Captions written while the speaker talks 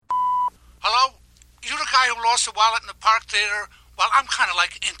lost a wallet in the park theater? Well, I'm kind of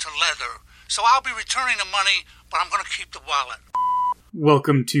like into leather. So I'll be returning the money, but I'm going to keep the wallet.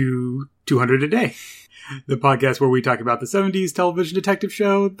 Welcome to 200 a Day, the podcast where we talk about the 70s television detective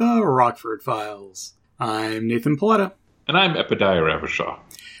show, The Rockford Files. I'm Nathan Paletta. And I'm Epidiah Ravachol.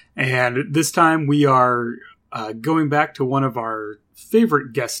 And this time we are going back to one of our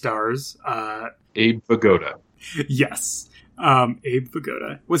favorite guest stars. Abe Vigoda. Yes. Abe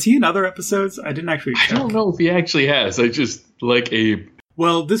Vigoda. Was he in other episodes? I didn't actually check. I don't know if he actually has. I just like Abe.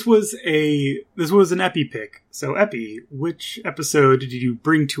 Well, this was an Epi pick. So, Epi, which episode did you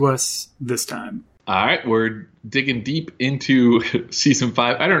bring to us this time? All right, we're digging deep into season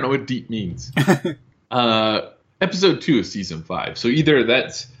 5. I don't know what deep means. Episode 2 of season 5. So either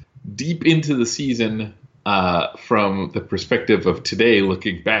that's deep into the season from the perspective of today,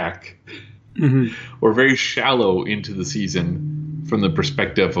 looking back, or very shallow into the season from the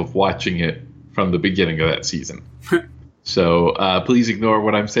perspective of watching it from the beginning of that season. So please ignore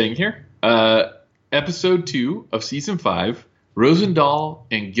what I'm saying here. Episode 2 of season 5, Rosendahl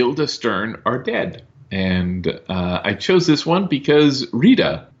and Gilda Stern are dead. And I chose this one because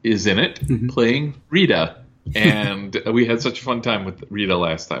Rita is in it, playing Rita. And we had such a fun time with Rita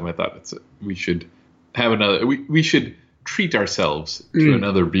last time. I thought we should have another. We should treat ourselves to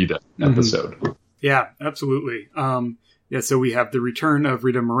another Rita episode. Yeah, absolutely. So we have the return of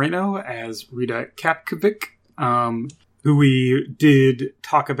Rita Moreno as Rita Kapkovic, who we did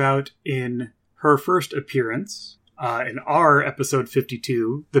talk about in her first appearance in our episode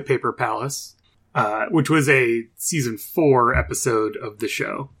 52, The Paper Palace, which was a season 4 episode of the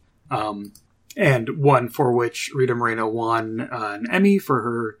show. And one for which Rita Moreno won an Emmy for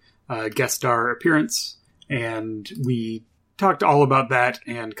her guest star appearance. And we talked all about that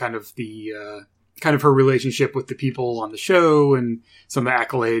and kind of her relationship with the people on the show and some of the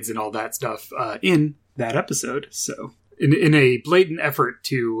accolades and all that stuff in that episode. So in a blatant effort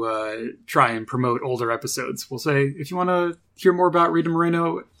to try and promote older episodes, we'll say, if you want to hear more about Rita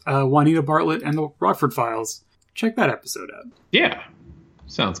Moreno, Juanita Bartlett, and the Rockford Files, check that episode out. Yeah.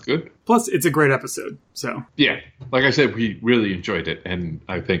 Sounds good. Plus, it's a great episode, so. Yeah. Like I said, we really enjoyed it, and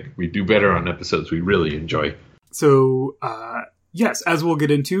I think we do better on episodes we really enjoy. So, yes, as we'll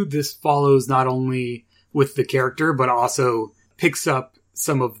get into, this follows not only with the character, but also picks up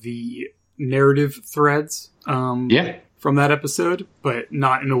some of the narrative threads from that episode, but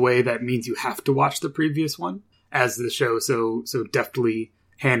not in a way that means you have to watch the previous one, as the show so deftly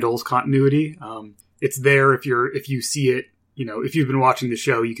handles continuity. It's there if you see it. You know, if you've been watching the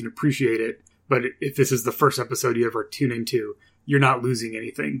show, you can appreciate it. But if this is the first episode you ever tune into, you're not losing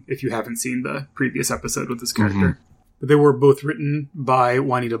anything if you haven't seen the previous episode with this character. But they were both written by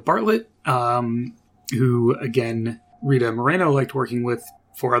Juanita Bartlett, who, again, Rita Moreno liked working with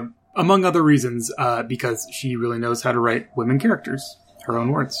for, among other reasons, because she really knows how to write women characters, her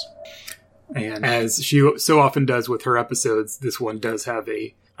own words. And as she so often does with her episodes, this one does have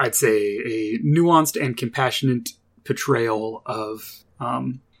a nuanced and compassionate portrayal of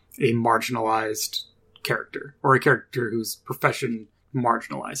a marginalized character, or a character whose profession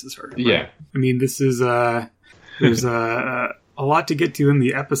marginalizes her. Right? Yeah. I mean, this is there's a lot to get to in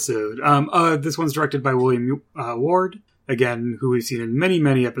the episode. This one's directed by William Ward, again, who we've seen in many,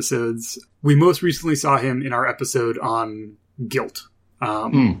 many episodes. We most recently saw him in our episode on Guilt.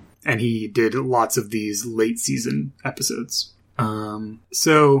 And he did lots of these late season episodes.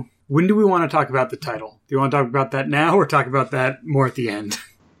 So when do we want to talk about the title? Do you want to talk about that now or talk about that more at the end?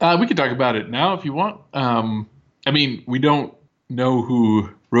 We can talk about it now if you want. I mean, we don't know who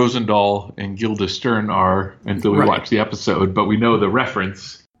Rosendahl and Gilda Stern are until we watch the episode, but we know the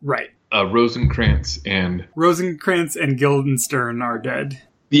reference. Right. Rosencrantz and Guildenstern are dead.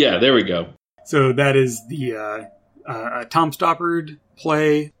 Yeah, there we go. So that is the Tom Stoppard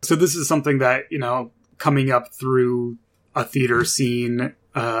play. So this is something that, coming up through a theater scene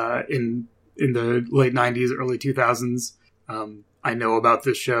in the late 90s, early 2000s. I know about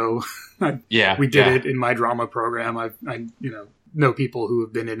this show. We did it in my drama program. I know people who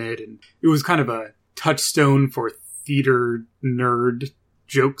have been in it, and it was kind of a touchstone for theater nerd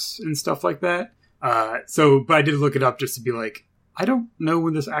jokes and stuff like that. But I did look it up just to be like, I don't know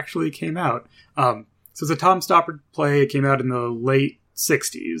when this actually came out. So it's a Tom Stoppard play. It came out in the late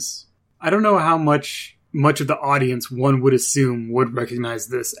 60s. I don't know how much of the audience one would assume would recognize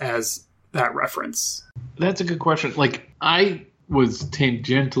this as that reference. That's a good question. Like, I was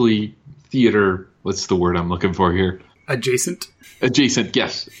tangentially theater, what's the word I'm looking for here? Adjacent,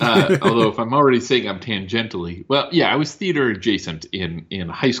 yes. Although if I'm already saying I'm tangentially, well, yeah, I was theater adjacent in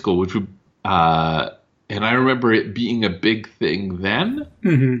high school, which would, and I remember it being a big thing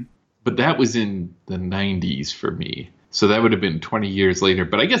then. but that was in the 90s for me. So that would have been 20 years later.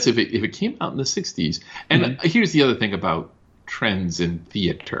 But I guess if it came out in the 60s, and here's the other thing about trends in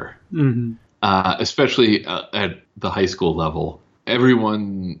theater, especially at the high school level.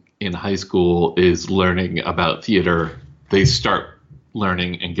 Everyone in high school is learning about theater. They start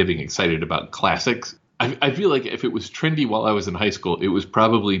learning and getting excited about classics. I feel like if it was trendy while I was in high school, it was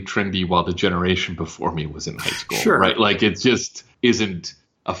probably trendy while the generation before me was in high school. Sure. Right? Like it just isn't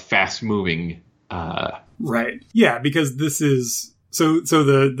a fast-moving... Right. Yeah, because this is... So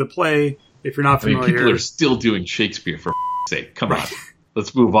the play, if you're not familiar... people are still doing Shakespeare, for sake. Come on.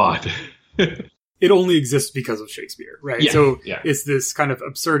 Let's move on. It only exists because of Shakespeare, right? Yeah, so it's this kind of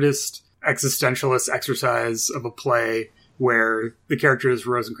absurdist, existentialist exercise of a play where the characters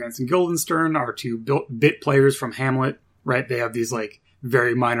Rosencrantz and Guildenstern are two bit players from Hamlet, right? They have these like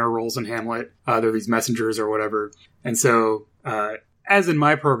very minor roles in Hamlet. They're these messengers or whatever. And so, as in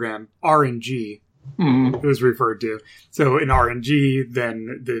my program, RNG it was referred to. So in RNG,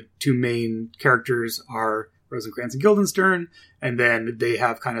 then the two main characters are Rosencrantz and Guildenstern, and then they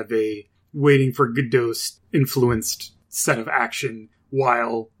have kind of a waiting for Godot influenced set of action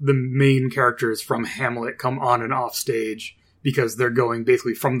while the main characters from Hamlet come on and off stage because they're going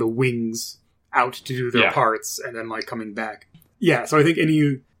basically from the wings out to do their parts and then like coming back. Yeah, so I think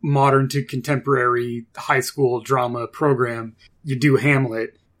any modern to contemporary high school drama program, you do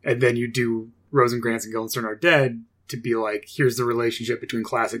Hamlet and then you do Rosencrantz and Guildenstern Are Dead to be like, here's the relationship between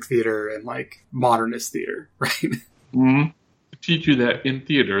classic theater and like modernist theater, right? Mm-hmm. Teach you that in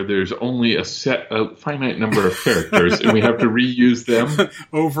theater there's only a finite number of characters and we have to reuse them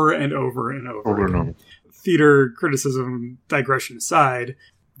over and over and over. Theater criticism digression aside,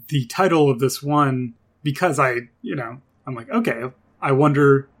 the title of this one, because I'm like, okay, I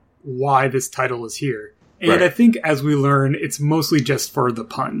wonder why this title is here. And I think as we learn, it's mostly just for the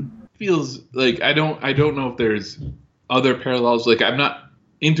pun. Feels like I don't know if there's other parallels. Like I'm not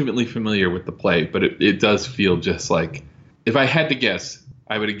intimately familiar with the play, but it does feel just like, if I had to guess,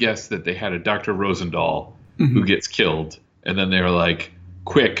 I would have guessed that they had a Dr. Rosendahl who gets killed, and then they were like,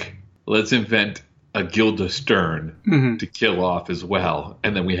 quick, let's invent a Guildenstern to kill off as well,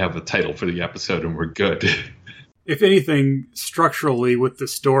 and then we have a title for the episode and we're good. If anything, structurally with the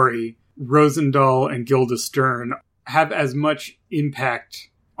story, Rosendahl and Guildenstern have as much impact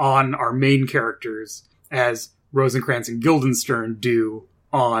on our main characters as Rosencrantz and Guildenstern do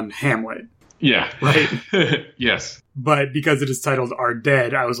on Hamlet. Yeah. Right? Yes. But because it is titled Are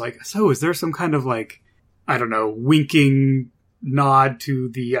Dead, I was like, so is there some kind of like, I don't know, winking nod to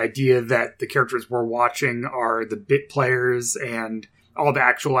the idea that the characters we're watching are the bit players and all the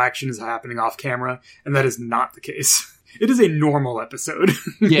actual action is happening off camera? And that is not the case. It is a normal episode.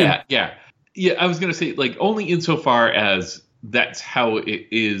 Yeah. I was going to say, like, only insofar as that's how it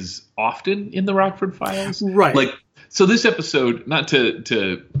is often in the Rockford Files. Right. Like, so this episode, not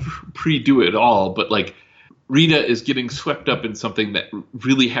to pre-do it all, but like Rita is getting swept up in something that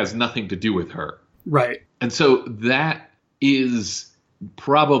really has nothing to do with her. Right. And so that is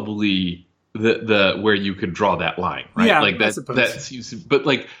probably the where you could draw that line, right? Yeah, like that seems, but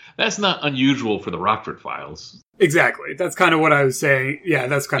like that's not unusual for the Rockford Files. Exactly. That's kind of what I was saying. Yeah,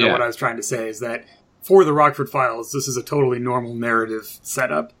 that's kind of what I was trying to say, is that for the Rockford Files, this is a totally normal narrative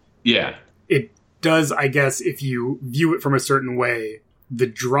setup. Yeah. It does, I guess, if you view it from a certain way, the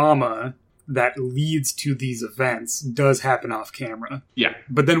drama that leads to these events does happen off camera. Yeah.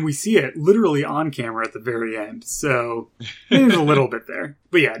 But then we see it literally on camera at the very end. So there's a little bit there.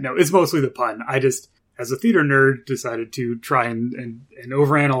 But yeah, no, it's mostly the pun. I just, as a theater nerd, decided to try and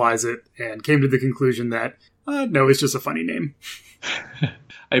overanalyze it and came to the conclusion that, no, it's just a funny name.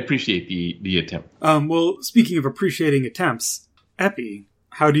 I appreciate the attempt. Well, speaking of appreciating attempts, Epi,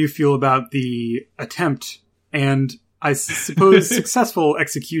 how do you feel about the attempt and, I suppose, successful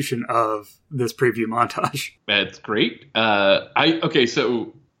execution of this preview montage? That's great. Okay,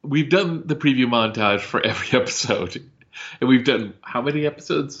 so we've done the preview montage for every episode. And we've done how many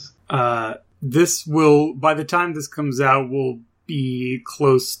episodes? This will, by the time this comes out, will be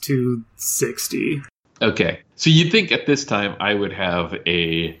close to 60. Okay. So you'd think at this time I would have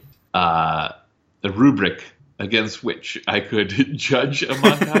a rubric against which I could judge a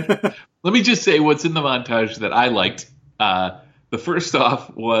montage. Let me just say what's in the montage that I liked. The first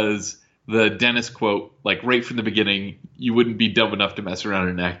off was the Dennis quote, like right from the beginning, you wouldn't be dumb enough to mess around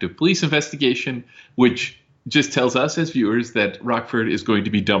in an active police investigation, which just tells us as viewers that Rockford is going to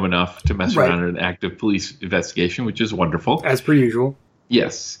be dumb enough to mess around in an active police investigation, which is wonderful. As per usual.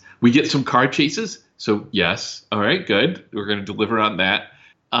 Yes. We get some car chases. So yes. All right, good. We're going to deliver on that.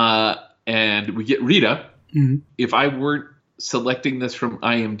 And we get Rita. Mm-hmm. If I weren't selecting this from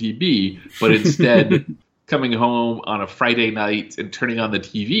IMDb, but instead coming home on a Friday night and turning on the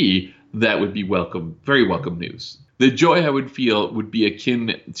TV, that would be welcome, very welcome news. The joy I would feel would be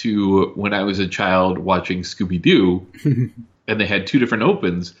akin to when I was a child watching Scooby-Doo, and they had two different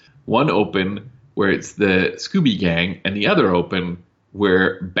opens. One open where it's the Scooby Gang, and the other open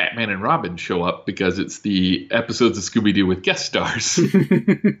where Batman and Robin show up because it's the episodes of Scooby-Doo with guest stars.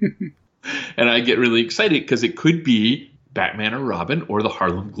 And I get really excited because it could be Batman or Robin or the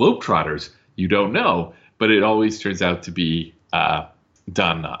Harlem Globetrotters. You don't know, but it always turns out to be Don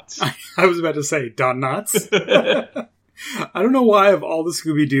Knotts. I was about to say Don Knotts. I don't know why of all the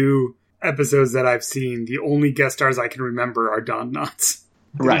Scooby-Doo episodes that I've seen, the only guest stars I can remember are Don Knotts.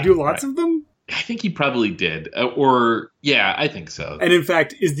 Did he do lots of them? I think he probably did. Yeah, I think so. And in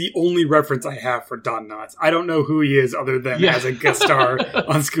fact, is the only reference I have for Don Knotts. I don't know who he is other than as a guest star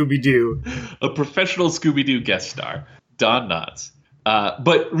on Scooby-Doo. A professional Scooby-Doo guest star, Don Knotts.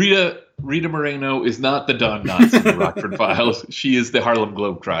 But Rita Moreno is not the Don Knotts in the Rockford Files. She is the Harlem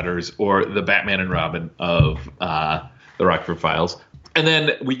Globetrotters, or the Batman and Robin of the Rockford Files. And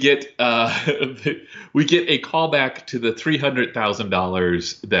then we get a callback to the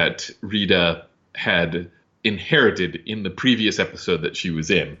 $300,000 that Rita had inherited in the previous episode that she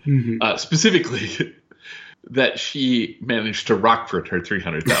was in. Mm-hmm. Specifically, that she managed to Rockford her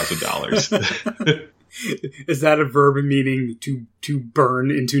 $300,000. Is that a verb meaning to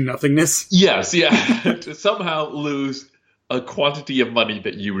burn into nothingness? Yes, yeah. To somehow lose a quantity of money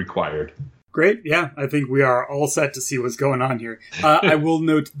that you required. Great. Yeah, I think we are all set to see what's going on here. I will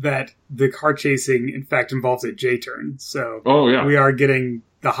note that the car chasing, in fact, involves a J-turn. So we are getting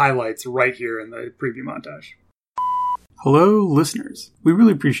the highlights right here in the preview montage. Hello, listeners. We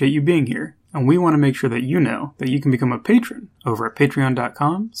really appreciate you being here. And we want to make sure that you know that you can become a patron over at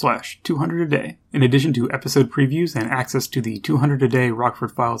patreon.com/200a-day. In addition to episode previews and access to the 200-a-day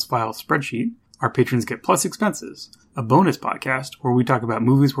Rockford Files file spreadsheet, our patrons get plus expenses, a bonus podcast where we talk about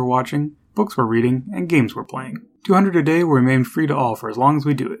movies we're watching, books we're reading, and games we're playing. 200 a day will remain free to all for as long as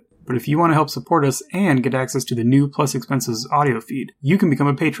we do it. But if you want to help support us and get access to the new Plus Expenses audio feed, you can become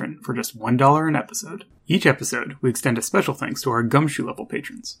a patron for just $1 an episode. Each episode, we extend a special thanks to our Gumshoe level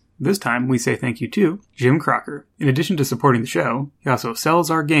patrons. This time, we say thank you to Jim Crocker. In addition to supporting the show, he also sells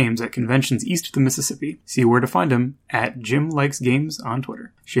our games at conventions east of the Mississippi. See where to find him at Jim Likes Games on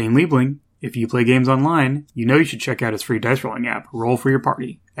Twitter. Shane Liebling. If you play games online, you know you should check out his free dice rolling app, Roll For Your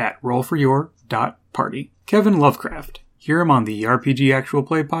Party, at rollforyour.party. Kevin Lovecraft. Hear him on the RPG Actual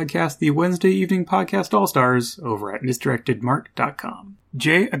Play podcast, the Wednesday Evening Podcast All-Stars, over at misdirectedmark.com.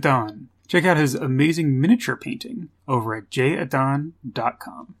 Jay Adon. Check out his amazing miniature painting over at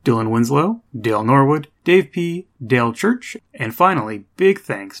jayadon.com. Dylan Winslow, Dale Norwood, Dave P., Dale Church, and finally, big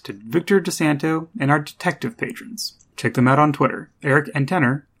thanks to Victor DeSanto and our detective patrons. Check them out on Twitter. Eric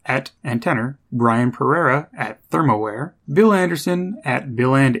Antenor at Antenor, Brian Pereira at Thermoware, Bill Anderson at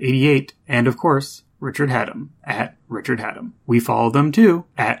BillAnd88, and of course, Richard Haddam at Richard Haddam. We follow them too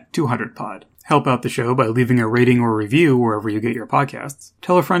at 200pod. Help out the show by leaving a rating or review wherever you get your podcasts.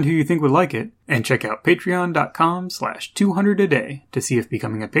 Tell a friend who you think would like it, and check out patreon.com/200a-day to see if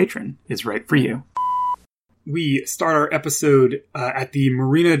becoming a patron is right for you. We start our episode at the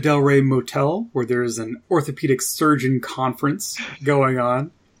Marina Del Rey Motel, where there's an orthopedic surgeon conference going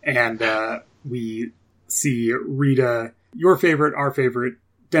on. And we see Rita, your favorite, our favorite,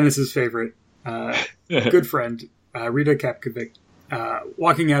 Dennis's favorite, good friend, Rita Kapkovic,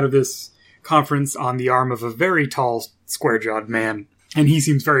 walking out of this conference on the arm of a very tall, square-jawed man. And he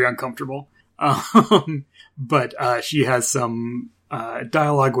seems very uncomfortable. But she has some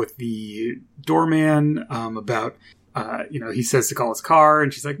dialogue with the doorman about, he says to call his car,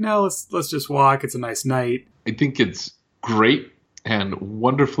 and she's like, no, let's just walk. It's a nice night. I think it's great and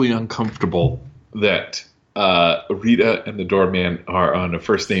wonderfully uncomfortable that Rita and the doorman are on a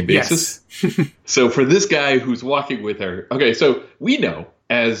first-name basis. Yes. So for this guy who's walking with her... Okay, so we know,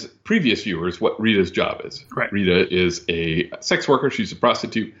 as previous viewers, what Rita's job is. Right. Rita is a sex worker. She's a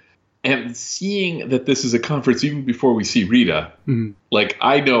prostitute. And seeing that this is a conference, even before we see Rita,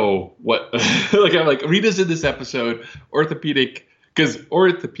 I know what... I'm like, Rita's in this episode, orthopedic... Because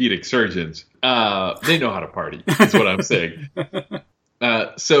orthopedic surgeons, they know how to party, is what I'm saying.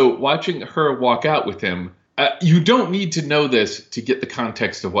 So watching her walk out with him, you don't need to know this to get the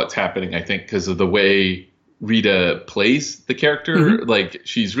context of what's happening, I think, because of the way Rita plays the character. Mm-hmm. Like,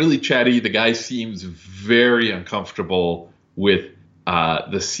 she's really chatty. The guy seems very uncomfortable with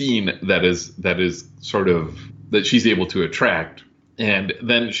the scene that is sort of, that she's able to attract. And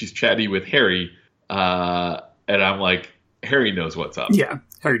then she's chatty with Harry, and I'm like, Harry knows what's up. Yeah.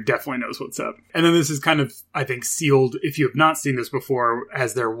 Harry definitely knows what's up. And then this is kind of, I think, sealed, if you have not seen this before,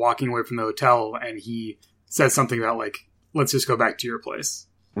 as they're walking away from the hotel, and he says something about, like, let's just go back to your place.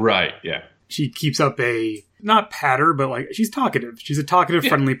 Right, yeah. She keeps up a, not patter, but, like, she's talkative. She's a talkative,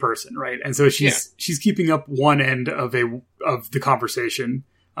 friendly person, right? And so she's keeping up one end of the conversation,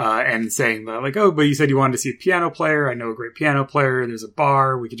 and saying that, like, oh, but you said you wanted to see a piano player. I know a great piano player. There's a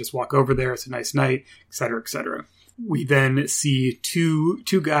bar. We could just walk over there. It's a nice night, et cetera, et cetera. We then see two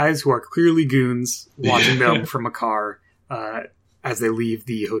guys who are clearly goons watching them from a car as they leave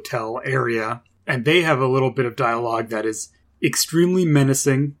the hotel area. And they have a little bit of dialogue that is extremely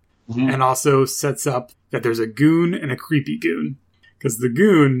menacing and also sets up that there's a goon and a creepy goon. Because the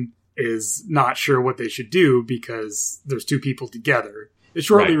goon is not sure what they should do because there's two people together. It's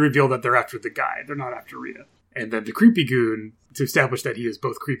shortly revealed that they're after the guy. They're not after Rita. And then the creepy goon, to establish that he is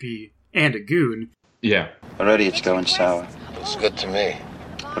both creepy and a goon. Yeah. Already it's going sour. Looks good to me.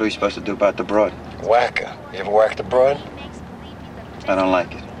 What are we supposed to do about the broad? Whack her. You ever whacked a broad? I don't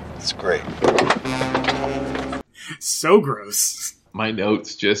like it. It's great. So gross. My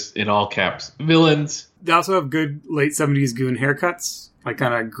notes, just in all caps, villains. They also have good late 70s goon haircuts. Like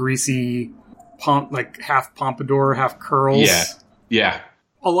kind of greasy, like half pompadour, half curls. Yeah.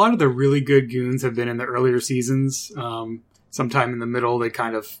 A lot of the really good goons have been in the earlier seasons. Sometime in the middle, they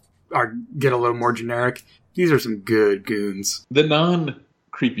kind of get a little more generic. These are some good goons. The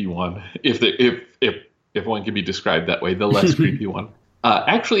non-creepy one, if one can be described that way, the less creepy one,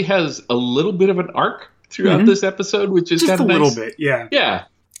 actually has a little bit of an arc throughout this episode, which is kind of nice. Just a little bit, yeah. Yeah.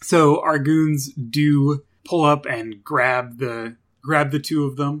 So our goons do pull up and grab the two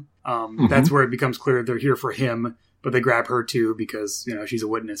of them. That's where it becomes clear they're here for him, but they grab her too because, she's a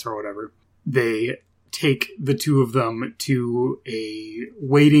witness or whatever. They take the two of them to a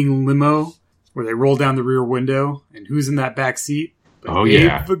waiting limo where they roll down the rear window. And who's in that back seat? But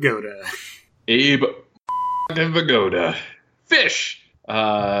Abe Vigoda. Abe Vigoda. Fish!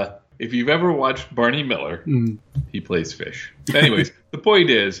 If you've ever watched Barney Miller, he plays Fish. Anyways, the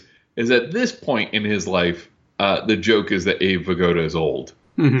point is at this point in his life, the joke is that Abe Vigoda is old.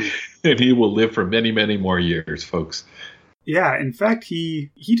 And he will live for many, many more years, folks. Yeah, in fact, he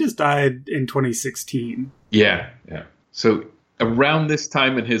just died in 2016. Yeah. So around this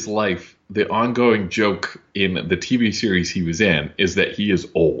time in his life, the ongoing joke in the TV series he was in is that he is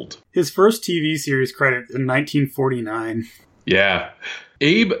old. His first TV series credit in 1949. Yeah.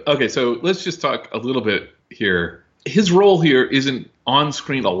 Abe, okay, so let's just talk a little bit here. His role here isn't on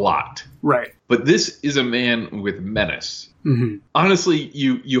screen a lot. Right. But this is a man with menace. Honestly,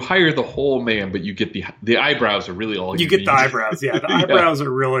 you hire the whole man, but you get the eyebrows are really all you get need. the eyebrows, yeah. The eyebrows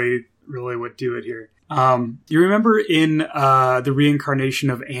are really, really what do it here. You remember in the reincarnation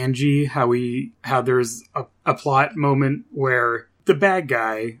of Angie, how there's a plot moment where the bad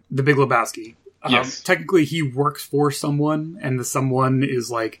guy, the Big Lebowski, technically he works for someone, and the someone is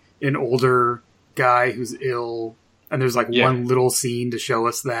like an older guy who's ill, and there's like one little scene to show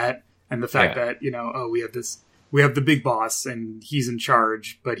us that, and the fact that, we have the big boss, and he's in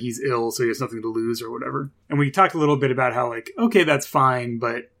charge, but he's ill, so he has nothing to lose or whatever. And we talked a little bit about how, like, okay, that's fine,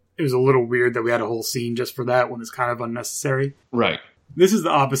 but it was a little weird that we had a whole scene just for that when it's kind of unnecessary. Right. This is the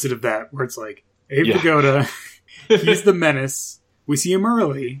opposite of that, where it's like, Abe Vigoda, he's the menace. We see him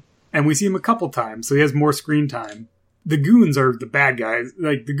early, and we see him a couple times, so he has more screen time. The goons are the bad guys.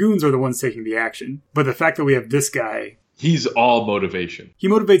 Like, the goons are the ones taking the action. But the fact that we have this guy... He's all motivation. He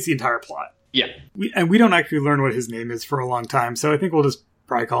motivates the entire plot. Yeah. We don't actually learn what his name is for a long time, so I think we'll just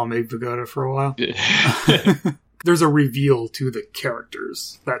probably call him Abe Vigoda for a while. There's a reveal to the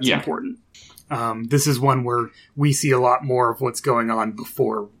characters that's important. This is one where we see a lot more of what's going on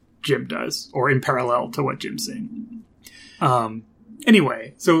before Jim does, or in parallel to what Jim's saying.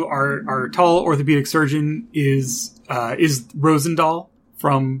 Anyway, so our tall orthopedic surgeon is Rosendahl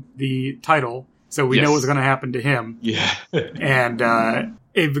from the title, so we know what's going to happen to him. Yeah. And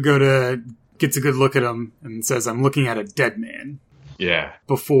Abe Vigoda gets a good look at him and says, "I'm looking at a dead man." Yeah.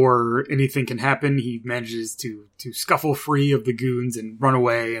 Before anything can happen, he manages to scuffle free of the goons and run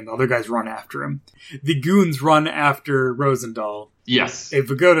away, and the other guys run after him. The goons run after Rosendahl. Yes. Abe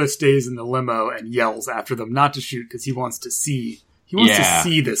Vigoda stays in the limo and yells after them not to shoot because he wants to see. He wants to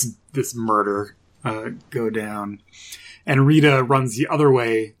see this murder go down. And Rita runs the other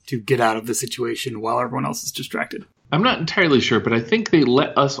way to get out of the situation while everyone else is distracted. I'm not entirely sure, but I think they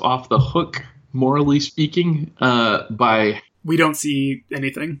let us off the hook, morally speaking, by... We don't see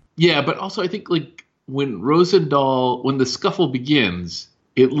anything. Yeah, but also I think, like, when the scuffle begins,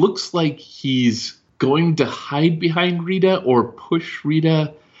 it looks like he's going to hide behind Rita or push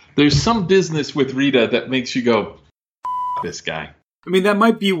Rita. There's some business with Rita that makes you go, this guy. I mean, that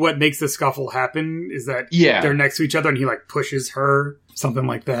might be what makes the scuffle happen, is that they're next to each other and he, like, pushes her, something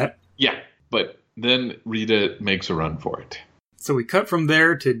like that. Yeah, but then Rita makes a run for it. So we cut from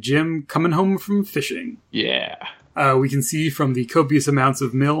there to Jim coming home from fishing. Yeah. We can see from the copious amounts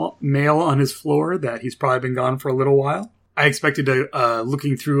of mail on his floor that he's probably been gone for a little while. I expected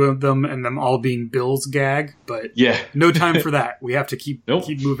looking through them and them all being Bill's gag, but no time for that. We have to keep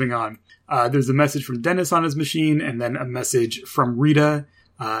moving on. There's a message from Dennis on his machine, and then a message from Rita.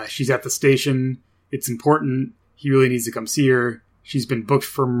 She's at the station. It's important. He really needs to come see her. She's been booked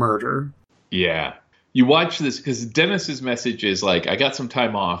for murder. Yeah. You watch this because Dennis's message is like, I got some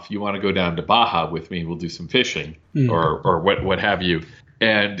time off. You want to go down to Baja with me? We'll do some fishing or what have you.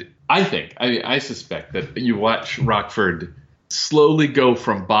 And I suspect that you watch Rockford slowly go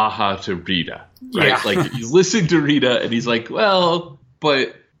from Baja to Rita, right? Yeah. Like he's listening to Rita and he's like, well,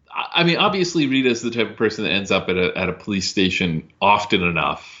 but I mean, obviously Rita's the type of person that ends up at a police station often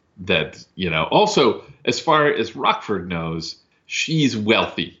enough that, you know, also as far as Rockford knows, she's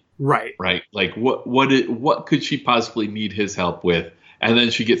wealthy. Right. Right. Like what could she possibly need his help with? And then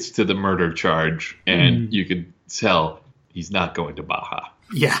she gets to the murder charge and you can tell he's not going to Baja.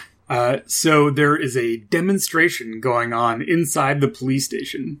 Yeah. So there is a demonstration going on inside the police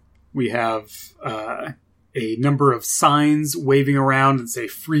station. We have a number of signs waving around and say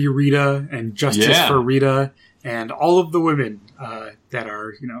 "Free Rita" and "Justice for Rita," and all of the women that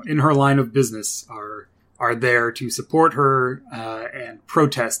are, you know, in her line of business are there to support her and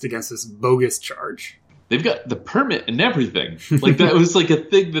protest against this bogus charge. They've got the permit and everything. Like that was like a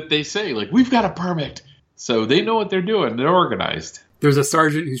thing that they say, like, we've got a permit. So they know what they're doing. They're organized. There's a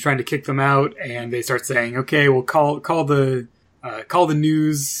sergeant who's trying to kick them out, and they start saying, okay, we'll call the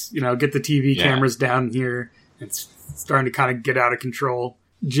news, you know, get the TV cameras down here. It's starting to kind of get out of control.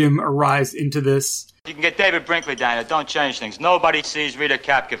 Jim arrives into this. You can get David Brinkley down here. Don't change things. Nobody sees Rita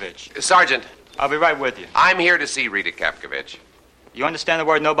Kapkovich. Sergeant. I'll be right with you. I'm here to see Rita Kapkovich. You understand the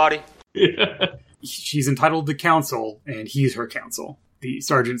word nobody? Yeah. She's entitled to counsel, and he's her counsel. The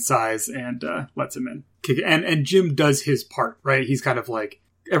sergeant sighs and lets him in. And Jim does his part, right? He's kind of like,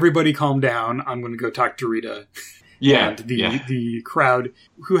 everybody calm down. I'm going to go talk to Rita. Yeah. And the crowd,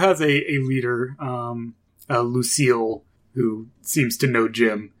 who has a leader, Lucille, who seems to know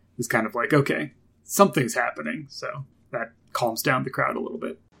Jim, is kind of like, okay, something's happening. So that calms down the crowd a little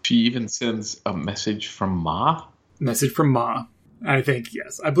bit. She even sends a message from Ma? Message from Ma. I think,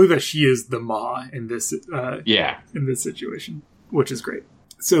 yes. I believe that she is the Ma in this in this situation, which is great.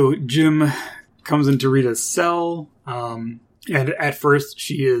 So Jim comes into Rita's cell, and at first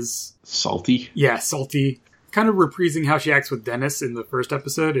she is... salty? Yeah, salty. Kind of reprising how she acts with Dennis in the first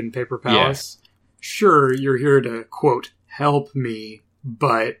episode in Paper Palace. Yeah. Sure, you're here to, quote, help me,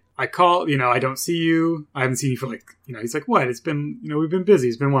 but I don't see you. I haven't seen you for like, you know, he's like, what? It's been, you know, we've been busy.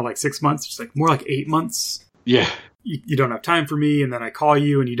 It's been, what, like 6 months? She's like, more like 8 months. Yeah. You don't have time for me, and then I call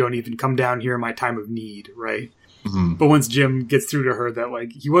you, and you don't even come down here in my time of need, right? Mm-hmm. But once Jim gets through to her that,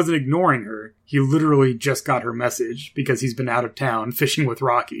 like, he wasn't ignoring her. He literally just got her message because he's been out of town fishing with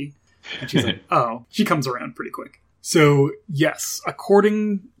Rocky. And she's like, oh, she comes around pretty quick. So, yes,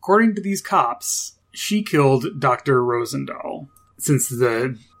 according to these cops, she killed Dr. Rosendahl. Since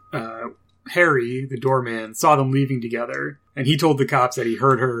the Harry, the doorman, saw them leaving together, and he told the cops that he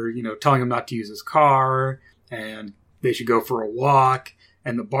heard her, you know, telling him not to use his car, and they should go for a walk,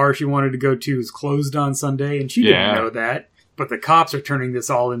 and the bar she wanted to go to is closed on Sunday, and she didn't know that. But the cops are turning this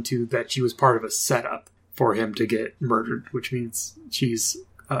all into that she was part of a setup for him to get murdered, which means she's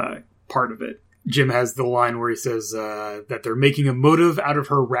part of it. Jim has the line where he says that they're making a motive out of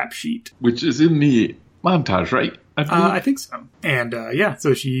her rap sheet. Which is in the montage, right? I think so. And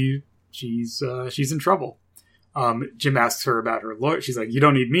so she's in trouble. Jim asks her about her lawyer. She's like, you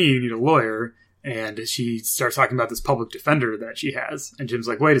don't need me, you need a lawyer. And she starts talking about this public defender that she has. And Jim's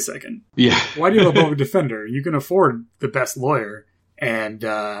like, wait a second. Yeah. Why do you have a public defender? You can afford the best lawyer. And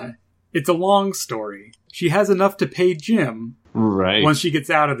it's a long story. She has enough to pay Jim. Right. Once she gets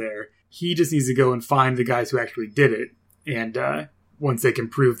out of there. He just needs to go and find the guys who actually did it. And once they can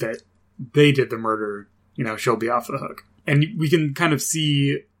prove that they did the murder, you know, she'll be off the hook. And we can kind of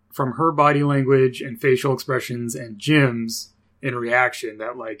see from her body language and facial expressions and Jim's in reaction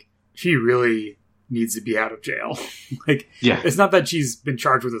that, like, she really needs to be out of jail. Like, it's not that she's been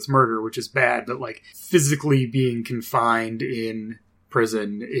charged with this murder, which is bad, but, like, physically being confined in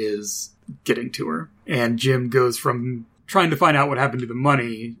prison is getting to her. And Jim goes from trying to find out what happened to the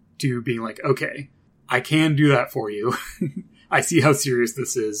money to being like, okay, I can do that for you. I see how serious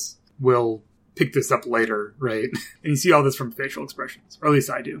this is. We'll pick this up later, right? And you see all this from facial expressions, or at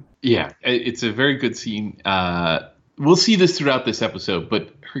least I do. Yeah, it's a very good scene we'll see this throughout this episode, but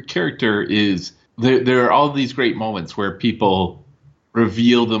her character is there are all these great moments where people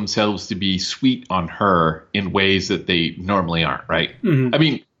reveal themselves to be sweet on her in ways that they normally aren't, right? I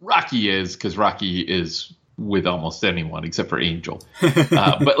mean, Rocky is, because Rocky is with almost anyone except for Angel.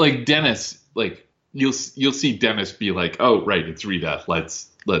 But like Dennis, like you'll see Dennis be like, oh, right, it's Rita.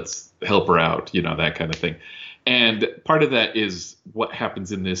 Let's help her out, that kind of thing. And part of that is what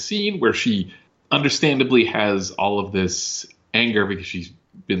happens in this scene where she understandably has all of this anger because she's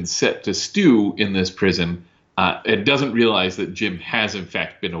been set to stew in this prison and doesn't realize that Jim has in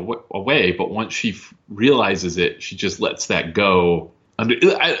fact been away. But once she realizes it, she just lets that go.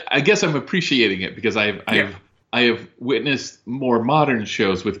 I guess I'm appreciating it because I have witnessed more modern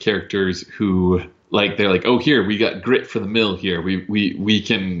shows with characters who like they're like, oh, here we got grit for the mill here. We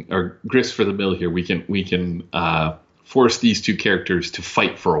can, or grist for the mill here. We can force these two characters to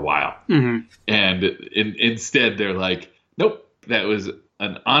fight for a while. And instead they're like, nope, that was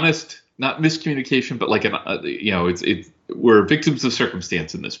an honest, not miscommunication, but like we're victims of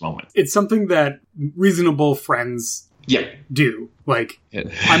circumstance in this moment. It's something that reasonable friends do. Like,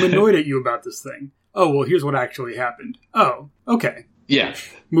 I'm annoyed at you about this thing. Oh, well, here's what actually happened. Oh, okay. Yeah.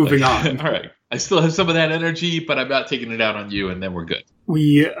 Moving on. All right. I still have some of that energy, but I'm not taking it out on you, and then we're good.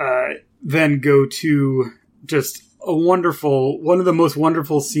 We then go to just one of the most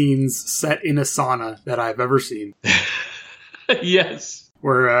wonderful scenes set in a sauna that I've ever seen. Yes.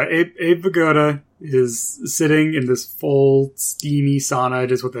 Where Abe Vigoda is sitting in this full steamy sauna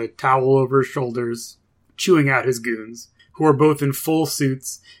just with a towel over his shoulders, chewing out his goons, who are both in full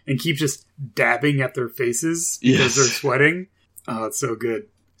suits and keep just dabbing at their faces because they're sweating. Oh, it's so good.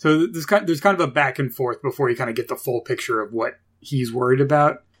 So there's kind of a back and forth before you kind of get the full picture of what he's worried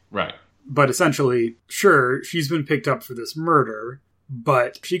about. Right. But essentially, sure, she's been picked up for this murder,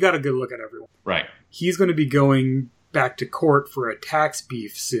 but she got a good look at everyone. Right. He's going to be going back to court for a tax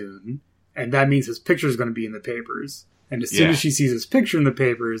beef soon, and that means his picture is going to be in the papers. And as soon as she sees his picture in the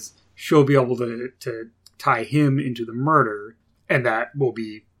papers, she'll be able to tie him into the murder, and that will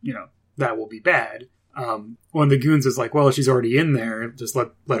be bad. One of the goons is like, well, she's already in there, just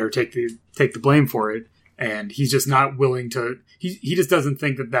let her take the blame for it. And he's just not willing to, he just doesn't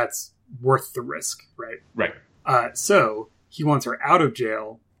think that that's worth the risk, right? Right. So he wants her out of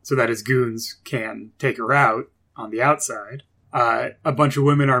jail so that his goons can take her out on the outside. A bunch of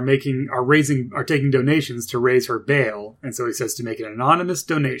women are taking donations to raise her bail. And so he says to make an anonymous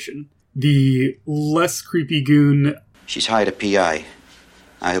donation. The less creepy goon, she's hired a PI.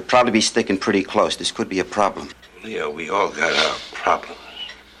 He'll probably be sticking pretty close. This could be a problem. Leo, we all got our problems.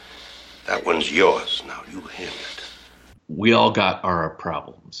 That one's yours. Now you handle it. We all got our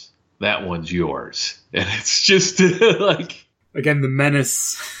problems. That one's yours. And it's just like... Again, the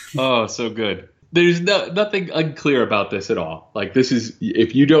menace. Oh, so good. There's nothing unclear about this at all. Like, this is...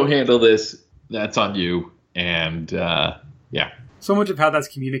 If you don't handle this, that's on you. And, yeah. So much of how that's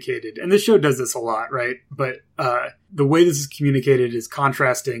communicated, and this show does this a lot, right? But the way this is communicated is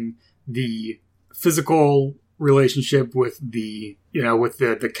contrasting the physical relationship with the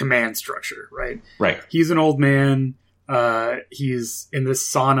command structure, right? Right. He's an old man. He's in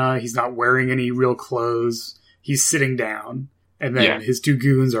this sauna. He's not wearing any real clothes. He's sitting down, and then his two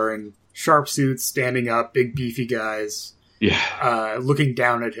goons are in sharp suits, standing up, big beefy guys, looking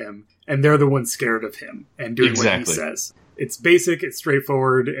down at him, and they're the ones scared of him and doing what he says. It's basic, it's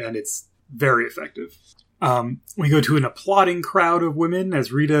straightforward, and it's very effective. We go to an applauding crowd of women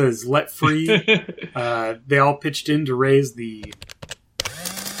as Rita is let free. They all pitched in to raise the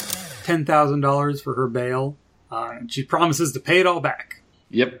 $10,000 for her bail. And she promises to pay it all back.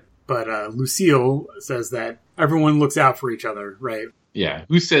 Yep. But Lucille says that everyone looks out for each other, right? Yeah.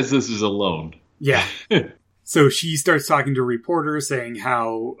 Who says this is a loan? Yeah. So she starts talking to reporters saying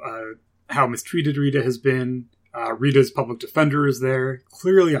how mistreated Rita has been. Rita's public defender is there,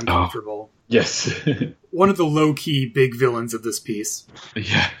 clearly uncomfortable. Oh, yes. One of the low-key big villains of this piece.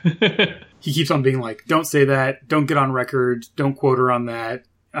 Yeah. He keeps on being like, don't say that, don't get on record, don't quote her on that,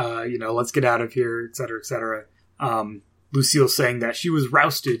 let's get out of here, etc., etc. Lucille's saying that she was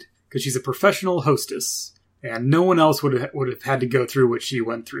rousted because she's a professional hostess, and no one else would have had to go through what she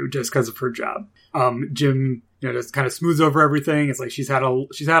went through just because of her job. Jim, just kind of smooths over everything. It's like she's had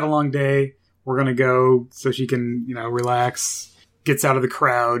a long day. We're going to go so she can, relax, gets out of the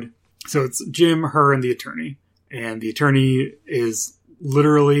crowd. So it's Jim, her, and the attorney. And the attorney is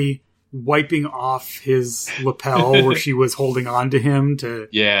literally wiping off his lapel where she was holding on to him to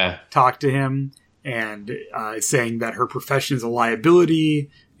talk to him, and saying that her profession is a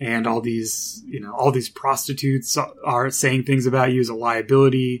liability, and all these prostitutes are saying things about you as a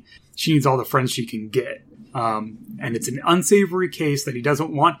liability. She needs all the friends she can get. And it's an unsavory case that he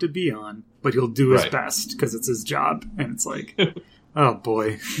doesn't want to be on, but he'll do his best because it's his job. And it's like, oh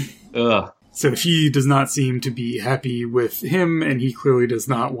boy. So she does not seem to be happy with him, and he clearly does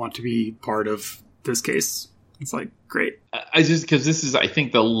not want to be part of this case. It's like, great. Because this is, I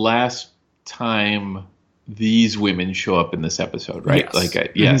think, the last time these women show up in this episode, right? Yes.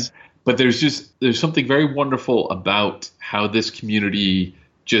 Yes. But there's something very wonderful about how this community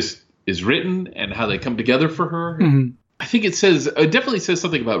just is written and how they come together for her. I think it definitely says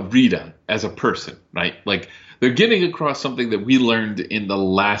something about Rita as a person, right? Like, they're getting across something that we learned in the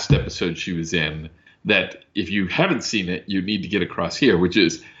last episode she was in, that if you haven't seen it, you need to get across here, which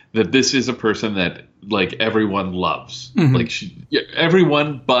is that this is a person that, like, everyone loves. Like,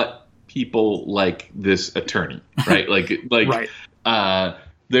 everyone but people like this attorney, right?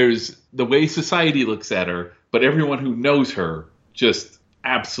 There's the way society looks at her, but everyone who knows her just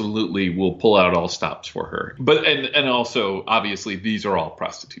absolutely will pull out all stops for her. But and also, obviously, these are all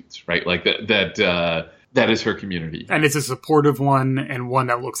prostitutes, right? Like that is her community. And it's a supportive one, and one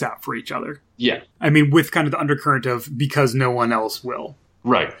that looks out for each other. Yeah. I mean, with kind of the undercurrent of because no one else will.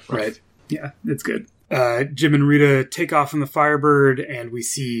 Right. Yeah, it's good. Jim and Rita take off in the Firebird, and we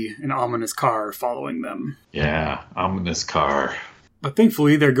see an ominous car following them. Yeah, ominous car. But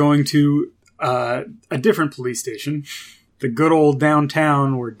thankfully, they're going to a different police station, the good old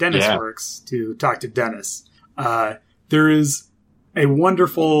downtown where Dennis works, to talk to Dennis. There is a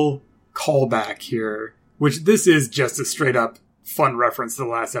wonderful callback here, which this is just a straight up fun reference to the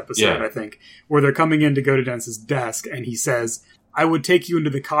last episode, I think, where they're coming in to go to Dennis's desk, and he says, I would take you into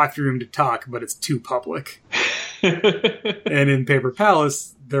the coffee room to talk, but it's too public. And in Paper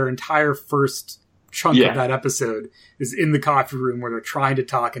Palace, their entire first chunk of that episode is in the coffee room where they're trying to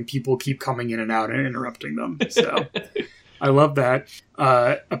talk and people keep coming in and out and interrupting them. So I love that.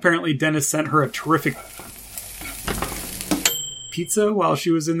 Apparently Dennis sent her a terrific pizza while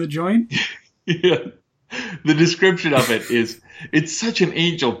she was in the joint. Yeah. The description of it is, it's such an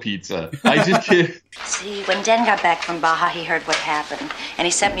angel pizza. I just can't. See, when Den got back from Baja, he heard what happened. And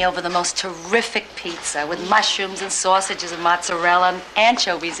he sent me over the most terrific pizza with mushrooms and sausages and mozzarella and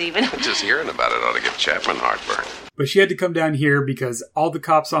anchovies even. Just hearing about it ought to give Chapman heartburn. But she had to come down here because all the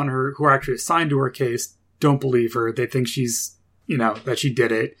cops on her who are actually assigned to her case don't believe her. They think she's, that she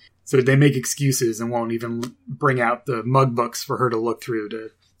did it. So they make excuses and won't even bring out the mug books for her to look through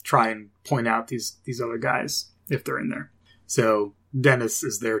to try and point out these other guys if they're in there. So Dennis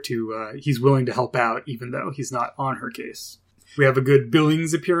is there to, he's willing to help out even though he's not on her case. We have a good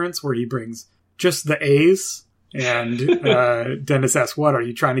Billings appearance where he brings just the A's, and Dennis asks, what, are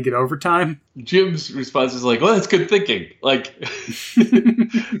you trying to get overtime? Jim's response is like, well, that's good thinking. Like,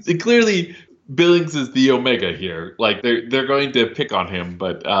 clearly Billings is the Omega here. Like, they're going to pick on him,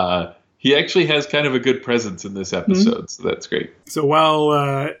 but he actually has kind of a good presence in this episode, so that's great. So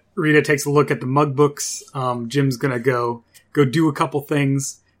while Rita takes a look at the mug books, Jim's going to go do a couple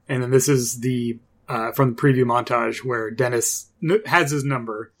things, and then this is the from the preview montage where Dennis has his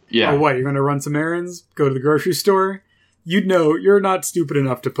number. Yeah. Oh, what, you're going to run some errands? Go to the grocery store? You'd know you're not stupid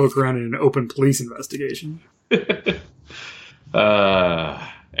enough to poke around in an open police investigation.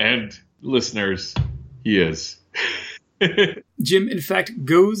 And listeners, he is. Jim, in fact,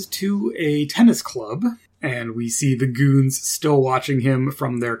 goes to a tennis club, and we see the goons still watching him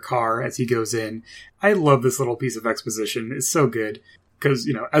from their car as he goes in. I love this little piece of exposition. It's so good. Because,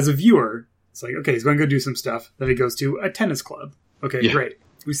 as a viewer, it's like, okay, he's going to go do some stuff. Then he goes to a tennis club. Okay, great.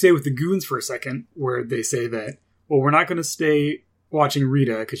 We stay with the goons for a second, where they say that, well, we're not going to stay watching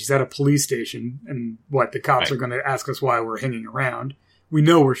Rita because she's at a police station, and the cops are going to ask us why we're hanging around. We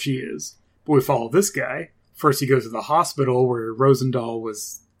know where she is, but we follow this guy. First, he goes to the hospital where Rosendahl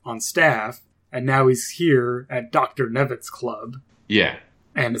was on staff, and now he's here at Dr. Nevitt's club. Yeah.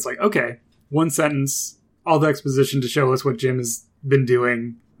 And it's like, okay, one sentence, all the exposition to show us what Jim has been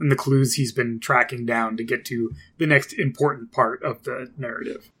doing and the clues he's been tracking down to get to the next important part of the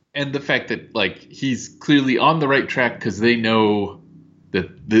narrative. And the fact that, he's clearly on the right track because they know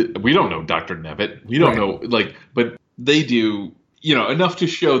that we don't know Dr. Nevitt. We don't know, but they do... enough to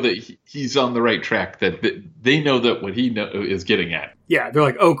show that he's on the right track, that they know that what he is getting at. Yeah, they're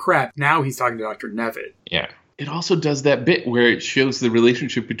like, oh crap, now he's talking to Dr. Nevitt. Yeah. It also does that bit where it shows the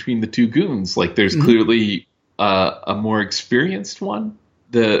relationship between the two goons. Like, there's clearly a more experienced one,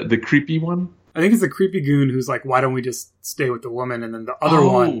 the creepy one. I think it's the creepy goon who's like, why don't we just stay with the woman? And then the other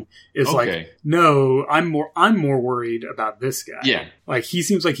one is like, no, I'm more worried about this guy. Yeah. Like, he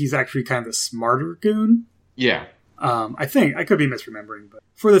seems like he's actually kind of the smarter goon. Yeah. I think. I could be misremembering, but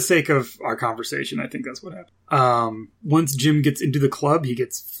for the sake of our conversation, I think that's what happened. Once Jim gets into the club, he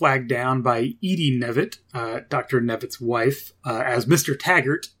gets flagged down by Edie Nevitt, Dr. Nevitt's wife, as Mr.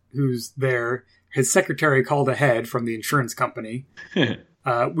 Taggart, who's there. His secretary called ahead from the insurance company.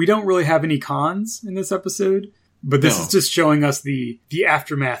 We don't really have any cons in this episode, but this is just showing us the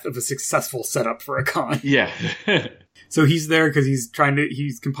aftermath of a successful setup for a con. Yeah. So he's there because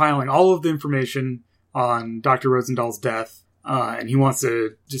he's compiling all of the information on Dr. Rosendahl's death, and he wants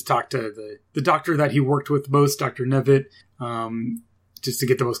to just talk to the doctor that he worked with most, Dr. Nevitt, just to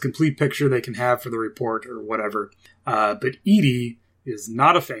get the most complete picture they can have for the report or whatever. But Edie is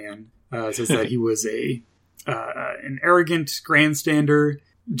not a fan, says that he was an arrogant grandstander.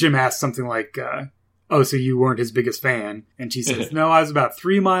 Jim asks something like, oh, so you weren't his biggest fan? And she says, no, I was about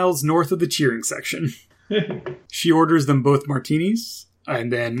 3 miles north of the cheering section. She orders them both martinis,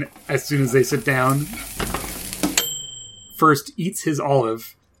 and then as soon as they sit down, first eats his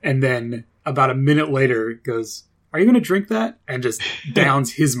olive, and then about a minute later goes, are you going to drink that? And just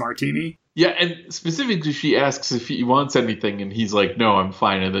downs his martini. Yeah, and specifically she asks if he wants anything, and he's like, no, I'm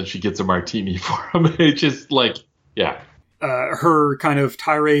fine, and then she gets a martini for him. It's just like, yeah. Her kind of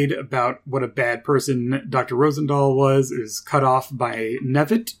tirade about what a bad person Dr. Rosendahl was is cut off by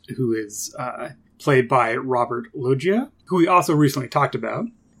Nevitt, who is played by Robert Loggia, who we also recently talked about,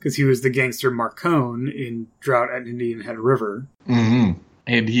 because he was the gangster Marcone in Drought at Indian Head River. Mm-hmm.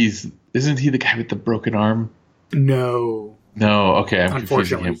 And isn't he the guy with the broken arm? No, okay. I'm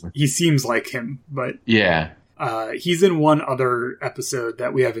unfortunately, he seems like him, but yeah, he's in one other episode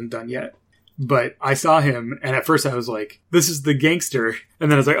that we haven't done yet. But I saw him, and at first I was like, "This is the gangster," and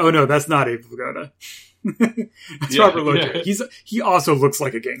then I was like, "Oh no, that's not Abe Vigoda. That's Robert Loggia. Yeah. He also looks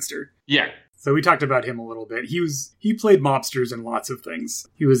like a gangster." Yeah. So we talked about him a little bit. He played mobsters in lots of things.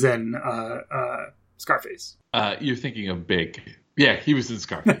 He was in Scarface. You're thinking of Big. Yeah, he was in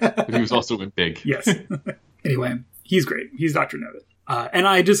Scarface, but he was also in Big. Yes. Anyway, he's great. He's Dr. Nevitt. And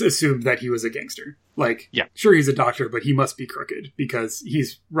I just assumed that he was a gangster. Like, yeah, sure, he's a doctor, but he must be crooked because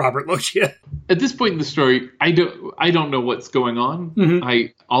he's Robert Loggia. At this point in the story, I don't know what's going on.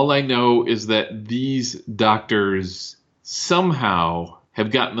 Mm-hmm. All I know is that these doctors somehow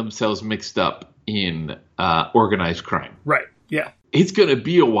have gotten themselves mixed up in organized crime. Right. Yeah. It's going to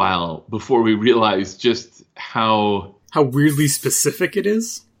be a while before we realize just how weirdly specific it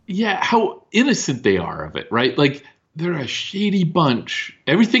is. Yeah, how innocent they are of it, right? Like, they're a shady bunch.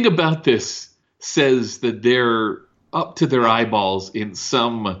 Everything about this says that they're up to their eyeballs in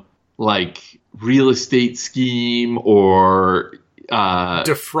some, like, real estate scheme or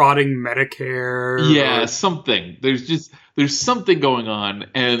defrauding Medicare. Yeah, something. There's something going on,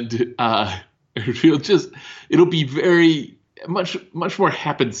 and it'll be very much more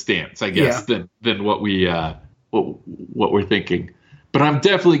happenstance, I guess, than what we're thinking. But I'm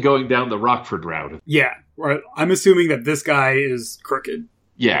definitely going down the Rockford route. Yeah, I'm assuming that this guy is crooked.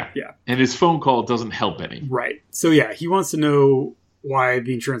 Yeah. And his phone call doesn't help any. Right. So yeah, he wants to know why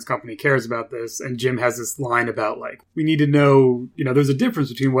the insurance company cares about this, and Jim has this line about, like, we need to know, there's a difference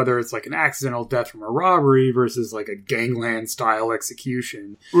between whether it's like an accidental death from a robbery versus like a gangland style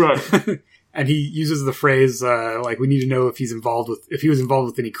execution. Right. And he uses the phrase, like, we need to know if he was involved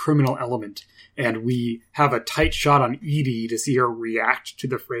with any criminal element. And we have a tight shot on Edie to see her react to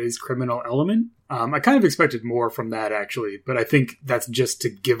the phrase criminal element. I kind of expected more from that, actually, but I think that's just to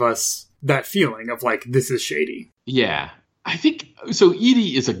give us that feeling of, like, this is shady. Yeah. I think, so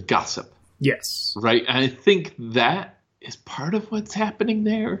Edie is a gossip. Yes. Right? And I think that is part of what's happening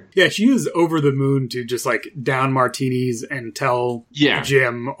there. Yeah, she is over the moon to just, like, down martinis and tell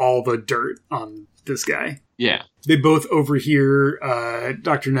Jim all the dirt on this guy. Yeah. They both overhear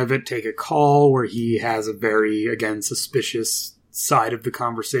Dr. Nevitt take a call where he has a very, again, suspicious side of the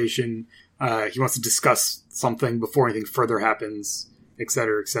conversation. He wants to discuss something before anything further happens, et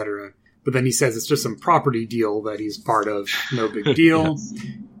cetera, et cetera. But then he says it's just some property deal that he's part of. No big deal. Yes.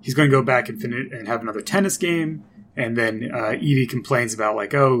 He's going to go back and have another tennis game. And then Edie complains about,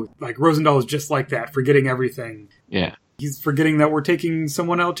 like, Rosendahl is just like that, forgetting everything. Yeah. He's forgetting that we're taking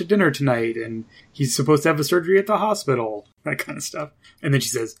someone out to dinner tonight, and he's supposed to have a surgery at the hospital, that kind of stuff. And then she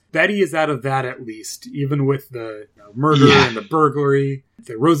says, Betty is out of that at least, even with the murder and the burglary.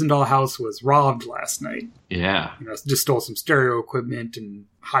 The Rosendahl house was robbed last night. Yeah. Just stole some stereo equipment and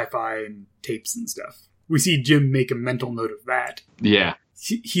hi-fi and tapes and stuff. We see Jim make a mental note of that. Yeah.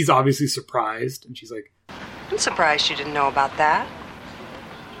 He's obviously surprised, and she's like, I'm surprised you didn't know about that.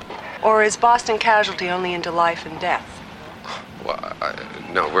 Or is Boston Casualty only into life and death? Well,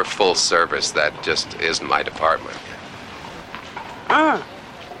 no, we're full service. That just isn't my department.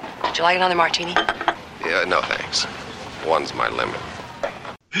 Would you like another martini? Yeah, No, thanks. One's my limit.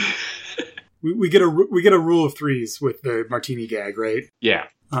 We get a rule of threes with the martini gag, right? Yeah.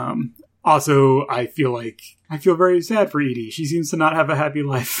 Also, I feel very sad for Edie. She seems to not have a happy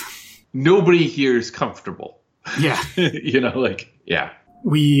life. Nobody here is comfortable. Yeah. Yeah.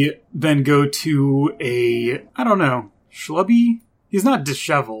 We then go to I don't know, schlubby? He's not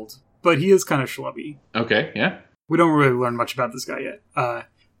disheveled, but he is kind of schlubby. Okay, yeah. We don't really learn much about this guy yet.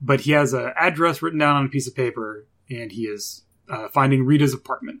 But he has an address written down on a piece of paper, and he is finding Rita's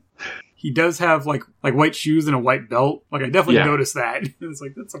apartment. He does have like white shoes and a white belt. Like I definitely noticed that. It's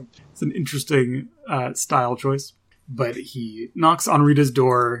like it's an interesting style choice. But he knocks on Rita's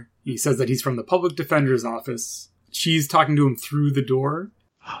door. He says that he's from the public defender's office. She's talking to him through the door.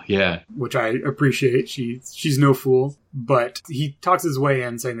 Yeah, which I appreciate. She's no fool. But he talks his way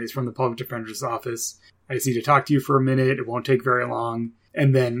in, saying that he's from the public defender's office. I just need to talk to you for a minute. It won't take very long.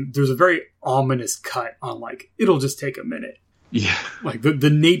 And then there's a very ominous cut on it'll just take a minute. Yeah. Like the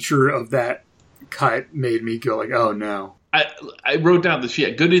nature of that cut made me go oh no. I wrote down that she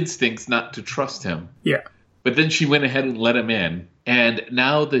had good instincts not to trust him. Yeah. But then she went ahead and let him in. And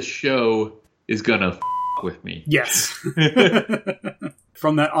now the show is going to with me. Yes.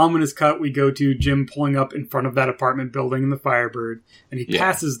 From that ominous cut, we go to Jim pulling up in front of that apartment building in the Firebird. And he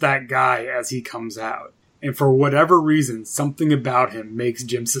passes that guy as he comes out. And for whatever reason, something about him makes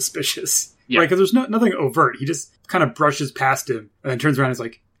Jim suspicious. Yeah. Right? Because there's nothing overt. He just kind of brushes past him and then turns around and is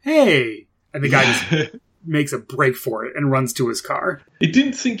like, hey. And the guy just makes a break for it and runs to his car. It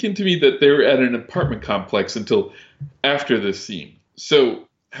didn't sink into me that they were at an apartment complex until after this scene. So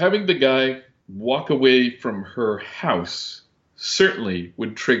having the guy walk away from her house certainly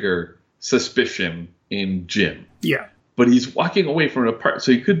would trigger suspicion in Jim. Yeah. But he's walking away from an apartment.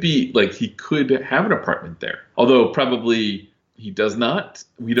 So he could be he could have an apartment there. Although probably he does not.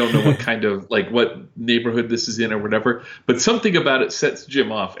 We don't know what kind of, what neighborhood this is in or whatever. But something about it sets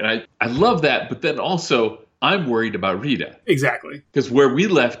Jim off. And I love that. But then also, I'm worried about Rita. Exactly. Because where we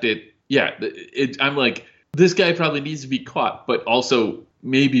left it, I'm like, this guy probably needs to be caught. But also,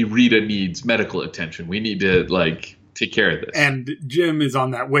 maybe Rita needs medical attention. We need to, take care of this. And Jim is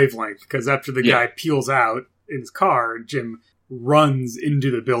on that wavelength. Because after the guy peels out in his car, Jim runs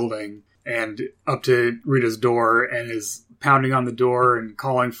into the building and up to Rita's door and is pounding on the door and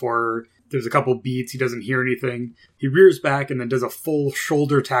calling for her. There's a couple beats. He doesn't hear anything. He rears back and then does a full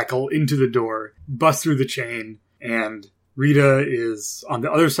shoulder tackle into the door, busts through the chain, and Rita is on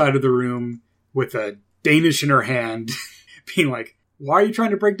the other side of the room with a Danish in her hand, being like, why are you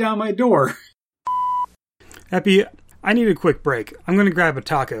trying to break down my door? Happy, I need a quick break. I'm going to grab a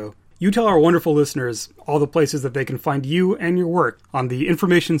taco. You tell our wonderful listeners all the places that they can find you and your work on the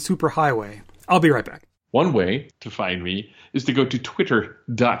Information Superhighway. I'll be right back. One way to find me is to go to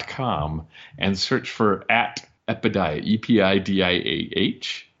twitter.com and search for @Epidiah,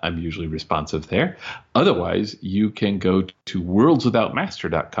 EPIDIAH. I'm usually responsive there. Otherwise, you can go to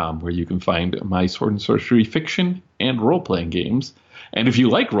worldswithoutmaster.com where you can find my sword and sorcery fiction and role-playing games. And if you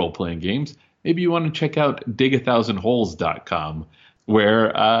like role-playing games, maybe you want to check out dig1000holes.com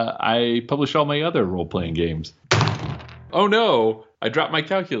where I publish all my other role-playing games. Oh no, I dropped my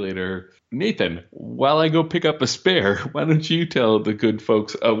calculator. Nathan, while I go pick up a spare, why don't you tell the good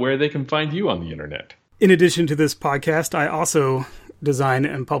folks where they can find you on the internet? In addition to this podcast, I also design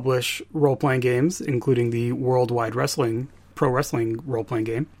and publish role-playing games, including the Worldwide Pro Wrestling role-playing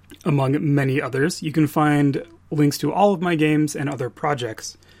game, among many others. You can find links to all of my games and other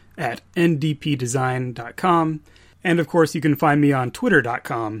projects at ndpdesign.com. And of course, you can find me on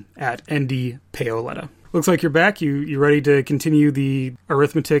twitter.com @ndpaoletta. Looks like you're back. You ready to continue the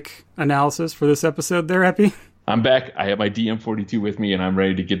arithmetic analysis for this episode there, Epi? I'm back. I have my DM42 with me, and I'm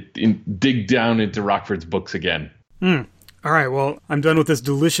ready to dig down into Rockford's books again. All right, well, I'm done with this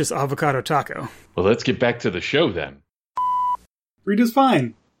delicious avocado taco. Well, let's get back to the show then. Rita's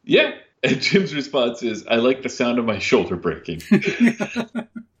fine. Yeah. And Jim's response is, I like the sound of my shoulder breaking.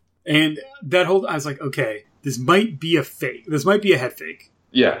 And I was like, okay, this might be a fake. This might be a head fake.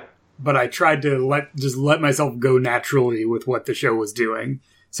 Yeah. But I tried to let myself go naturally with what the show was doing.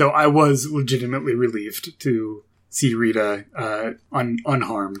 So I was legitimately relieved to see Rita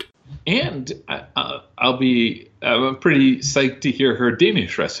unharmed. And I'm pretty psyched to hear her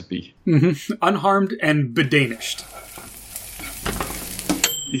Danish recipe. Mm-hmm. Unharmed and bedanished.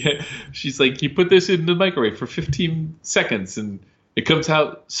 Yeah, she's like, you put this in the microwave for 15 seconds and it comes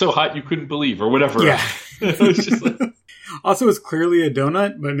out so hot you couldn't believe, or whatever. Yeah. It was just like... Also, it's clearly a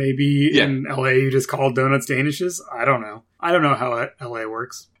donut, but maybe in LA you just call donuts Danishes. I don't know. I don't know how LA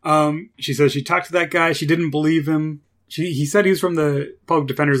works. She says she talked to that guy. She didn't believe him. He said he was from the public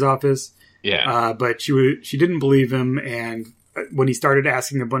defender's office. Yeah. But she didn't believe him, and when he started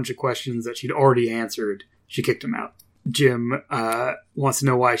asking a bunch of questions that she'd already answered, she kicked him out. Jim wants to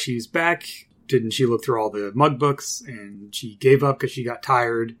know why she's back. Didn't she look through all the mug books? And she gave up because she got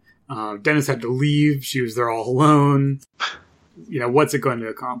tired. Dennis had to leave. She was there all alone. What's it going to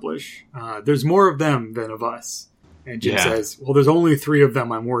accomplish? There's more of them than of us. And Jim says, well, there's only 3 of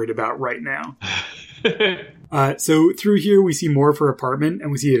them I'm worried about right now. So through here, we see more of her apartment,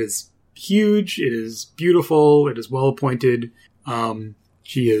 and we see it is huge. It is beautiful. It is well appointed.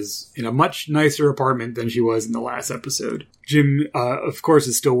 She is in a much nicer apartment than she was in the last episode. Jim, of course,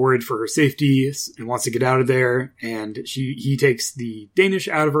 is still worried for her safety and wants to get out of there. And he takes the Danish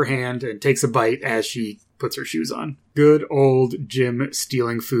out of her hand and takes a bite as she puts her shoes on. Good old Jim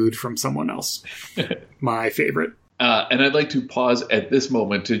stealing food from someone else. My favorite. And I'd like to pause at this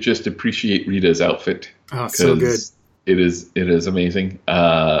moment to just appreciate Rita's outfit. Oh, so good. It is amazing.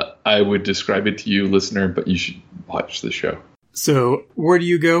 I would describe it to you, listener, but you should watch the show. So, where do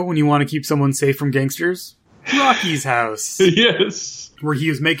you go when you want to keep someone safe from gangsters? Rocky's house. Yes. Where he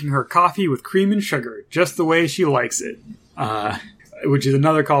is making her coffee with cream and sugar, just the way she likes it. Which is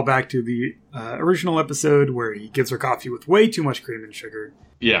another callback to the original episode where he gives her coffee with way too much cream and sugar.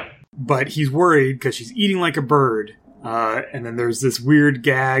 Yeah. But he's worried because she's eating like a bird. And then there's this weird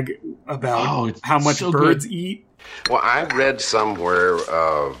gag about how much birds eat. Well, I read somewhere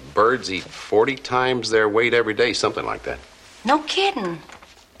birds eat 40 times their weight every day, something like that. No kidding.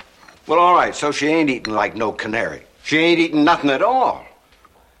 Well, all right, so she ain't eating like no canary. She ain't eating nothing at all.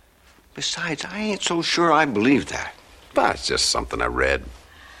 Besides, I ain't so sure I believe that. But it's just something I read.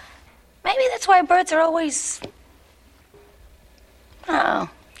 Maybe that's why birds are always... Oh,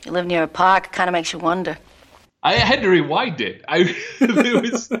 you live near a park, it kind of makes you wonder. I had to rewind it.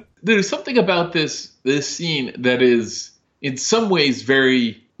 There's something about this scene that is, in some ways,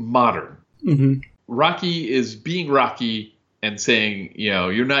 very modern. Mm-hmm. Rocky is being Rocky and saying,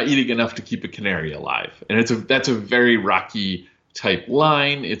 you're not eating enough to keep a canary alive. And that's a very Rocky type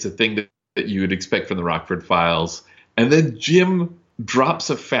line. It's a thing that you would expect from the Rockford Files. And then Jim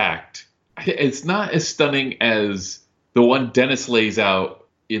drops a fact. It's not as stunning as the one Dennis lays out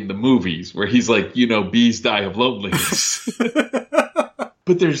in the movies where he's like, bees die of loneliness.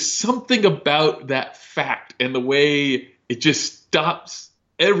 But there's something about that fact and the way it just stops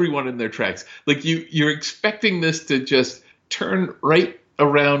everyone in their tracks. Like you're expecting this to just turn right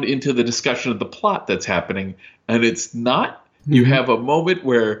around into the discussion of the plot that's happening, and it's not. Mm-hmm. You have a moment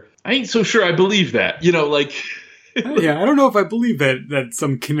where I ain't so sure I believe that. Yeah, I don't know if I believe that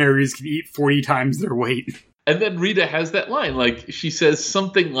some canaries can eat 40 times their weight. And then Rita has that line, she says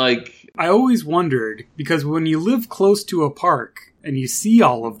something like, I always wondered, because when you live close to a park and you see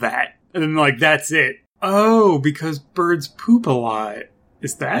all of that, and then that's it. Oh, because birds poop a lot.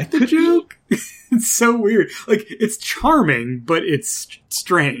 Is that the joke? It's so weird. It's charming, but it's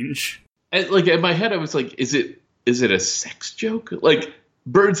strange. And, in my head, I was like, is it a sex joke?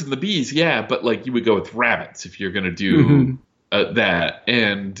 Birds and the bees, yeah, but you would go with rabbits if you're going to do that.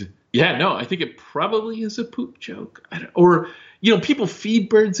 And yeah, no, I think it probably is a poop joke. People feed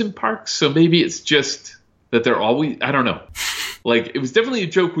birds in parks, so maybe it's just that they're always, I don't know. It was definitely a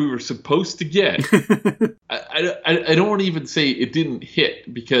joke we were supposed to get. I don't want to even say it didn't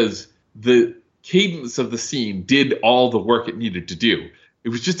hit because the cadence of the scene did all the work it needed to do. It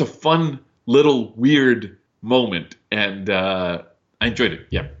was just a fun little weird moment, and I enjoyed it.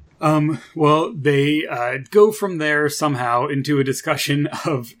 Yeah. Well, they go from there somehow into a discussion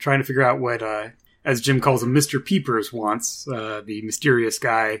of trying to figure out what, as Jim calls him, Mr. Peepers wants, the mysterious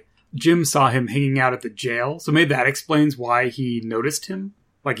guy. Jim saw him hanging out at the jail, so maybe that explains why he noticed him.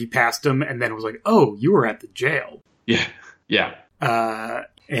 He passed him and then was like, oh, you were at the jail. Yeah, yeah.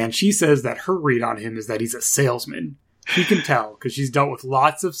 And she says that her read on him is that he's a salesman. She can tell, because she's dealt with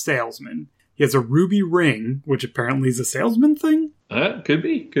lots of salesmen. He has a ruby ring, which apparently is a salesman thing. Could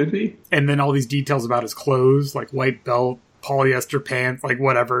be. And then all these details about his clothes, white belt, polyester pants,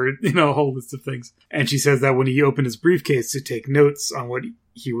 whatever, a whole list of things. And she says that when he opened his briefcase to take notes on what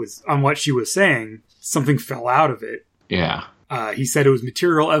she was saying, something fell out of it. Yeah. He said it was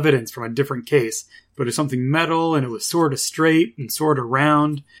material evidence from a different case, but it was something metal, and it was sort of straight and sort of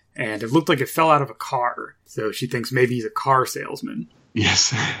round, and it looked like it fell out of a car. So she thinks maybe he's a car salesman.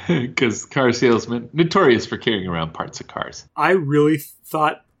 Yes, because car salesmen, notorious for carrying around parts of cars. I really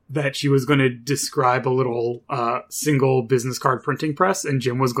thought that she was going to describe a little single business card printing press, and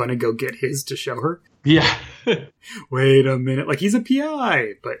Jim was going to go get his to show her. Yeah. Wait a minute. He's a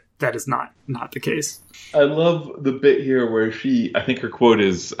PI, but that is not the case. I love the bit here where I think her quote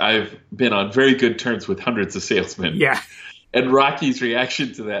is, I've been on very good terms with hundreds of salesmen. Yeah. And Rocky's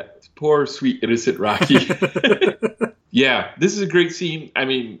reaction to that Poor, sweet, innocent Rocky. Yeah, this is a great scene. I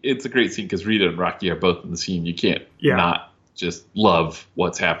mean, it's a great scene because Rita and Rocky are both in the scene. You can't not just love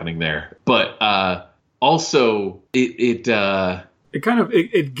what's happening there. But also, it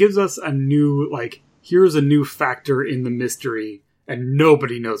gives us a new, like, here's a new factor in the mystery, and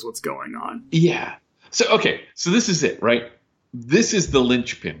nobody knows what's going on. Yeah. So this is it, right? This is the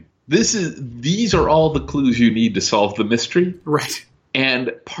linchpin. These are all the clues you need to solve the mystery. Right.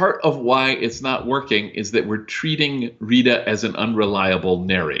 And part of why it's not working is that we're treating Rita as an unreliable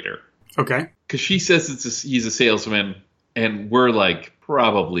narrator. Okay. Because she says he's a salesman, and we're like,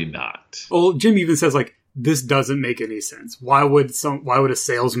 probably not. Well, Jim even says, like, this doesn't make any sense. Why would a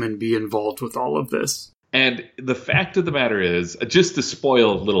salesman be involved with all of this? And the fact of the matter is, just to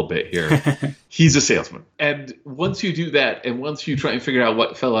spoil a little bit here, he's a salesman. And once you do that, and once you try and figure out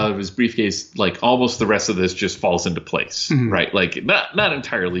what fell out of his briefcase, like, almost the rest of this just falls into place, right? Like, not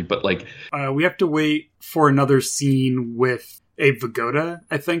entirely, but like... we have to wait for another scene with Abe Vigoda,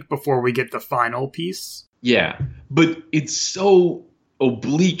 I think, before we get the final piece. Yeah, but it's so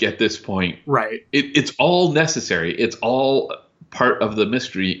oblique at this point. Right. It's all necessary. It's all part of the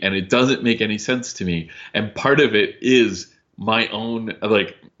mystery, and it doesn't make any sense to me. And part of it is my own,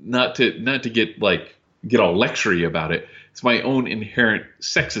 like, not to get all lectury about it. It's my own inherent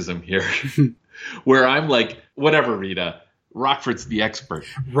sexism here, where I'm like, whatever, Rita, Rockford's the expert,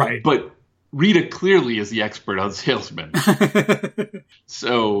 right? But Rita clearly is the expert on salesmen.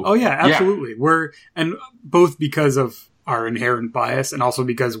 So, oh yeah, absolutely. And both because of our inherent bias, and also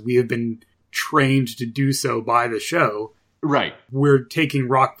because we have been trained to do so by the show. Right. We're taking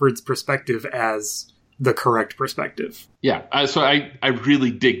Rockford's perspective as the correct perspective. Yeah. So I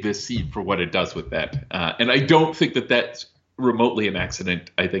really dig this scene for what it does with that. And I don't think that that's remotely an accident.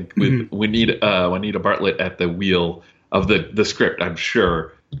 I think with Juanita Bartlett at the wheel of the script, I'm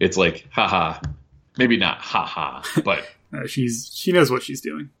sure it's like, haha. Maybe not haha, but... she knows what she's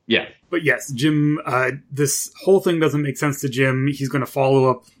doing. Yeah. But yes, Jim, this whole thing doesn't make sense to Jim. He's going to follow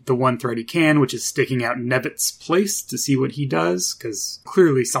up the one thread he can, which is sticking out Nevitt's place to see what he does, because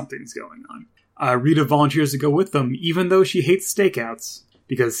clearly something's going on. Rita volunteers to go with them, even though she hates stakeouts,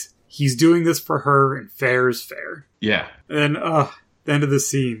 because he's doing this for her, and fair is fair. Yeah. And the end of the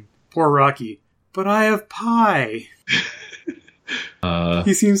scene. Poor Rocky. But I have pie.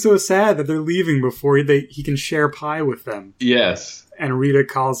 He seems so sad that they're leaving before he can share pie with them. Yes. And Rita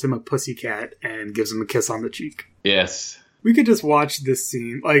calls him a pussycat and gives him a kiss on the cheek. Yes. We could just watch this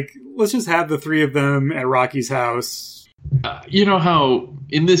scene. Like, let's just have the three of them at Rocky's house. You know how,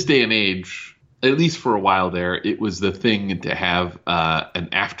 in this day and age, at least for a while there, it was the thing to have an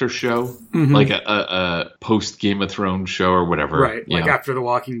after show, like a post Game of Thrones show or whatever. Right, like after The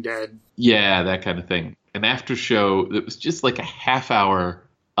Walking Dead. Yeah, that kind of thing. An after show that was just like a half hour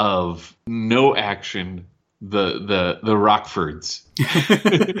of no action, the Rockfords.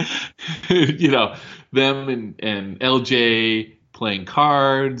 You know, them and LJ playing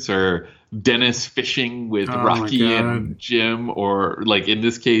cards, or Dennis fishing with Rocky and Jim, or like in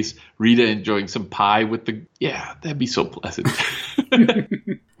this case, Rita enjoying some pie with that'd be so pleasant.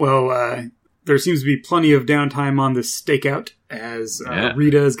 Well, there seems to be plenty of downtime on this stakeout as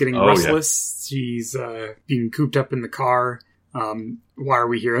Rita is getting restless. Yeah. She's being cooped up in the car. Why are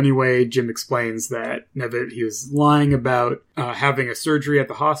we here anyway? Jim explains that Nevitt, he was lying about having a surgery at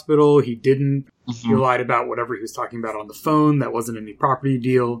the hospital. He didn't. He lied about whatever he was talking about on the phone. That wasn't any property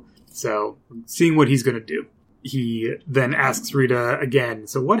deal. So, seeing what he's going to do. He then asks Rita again,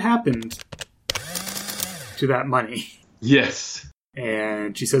 so what happened to that money? Yes.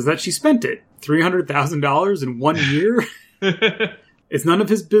 And she says that she spent it. $300,000 in 1 year? It's none of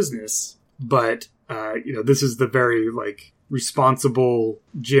his business, but, this is the very, responsible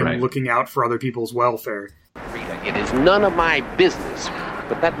Jim looking out for other people's welfare. Rita, it is none of my business,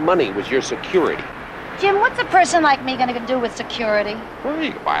 but that money was your security. Jim, what's a person like me going to do with security? Well,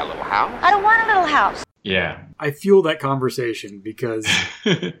 you can buy a little house. I don't want a little house. Yeah. I fuel that conversation because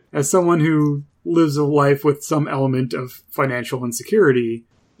as someone who lives a life with some element of financial insecurity...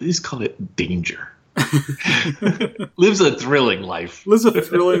 Please call it danger. Lives a thrilling life. Lives a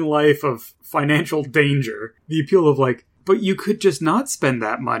thrilling life of financial danger. The appeal of but you could just not spend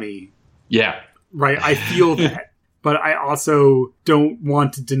that money. Yeah. Right, I feel that. But I also don't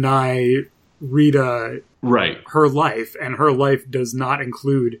want to deny Rita her life, and her life does not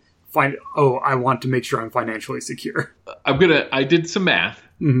include I want to make sure I'm financially secure. I did some math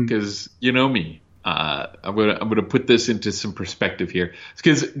because you know me. I'm gonna put this into some perspective here,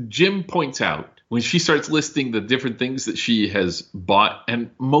 because Jim points out when she starts listing the different things that she has bought,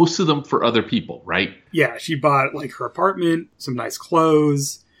 and most of them for other people, right? Yeah, she bought her apartment, some nice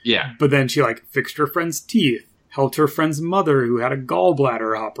clothes, Yeah. But then she, like, fixed her friend's teeth, helped her friend's mother who had a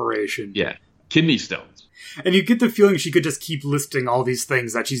gallbladder operation. Yeah. Kidney stones. And you get the feeling she could just keep listing all these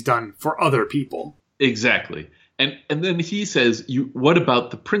things that she's done for other people. Exactly. And then he says, what about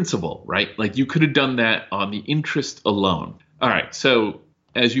the principal, right? Like, you could have done that on the interest alone. All right, so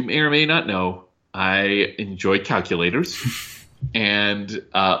as you may or may not know, I enjoy calculators. And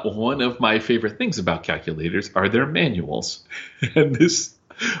one of my favorite things about calculators are their manuals. And this,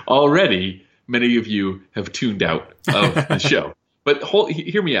 already, many of you have tuned out of the show. But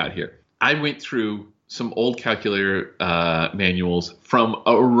hear me out here. I went through some old calculator manuals from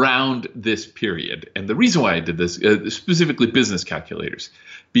around this period. And the reason why I did this, specifically business calculators,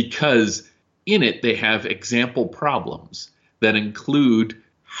 because in it they have example problems that include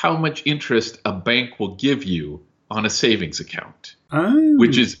how much interest a bank will give you on a savings account,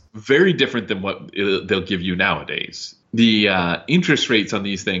 which is very different than what they'll give you nowadays. The interest rates on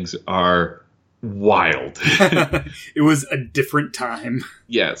these things are wild. It was a different time.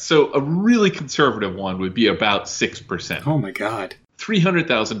 Yeah, so a really conservative one would be about 6%. Oh my God.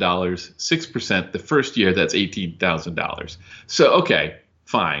 $300,000, 6%, the first year, that's $18,000. So, okay,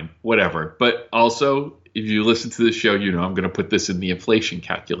 fine, whatever. But also, if you listen to this show, you know I'm going to put this in the inflation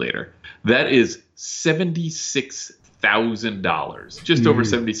calculator. That is $76,000, just over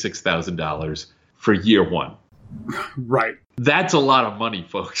 $76,000 for year one. Right. That's a lot of money,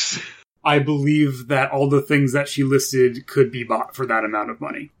 folks. I believe that all the things that she listed could be bought for that amount of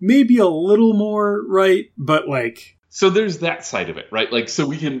money. Maybe a little more, right? But like... So there's that side of it, right? Like, so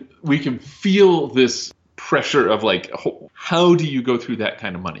we can feel this pressure of like, how do you go through that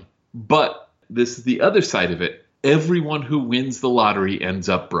kind of money? But this is the other side of it. Everyone who wins the lottery ends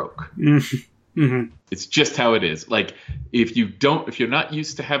up broke. Mm-hmm. It's just how it is. Like, if you're not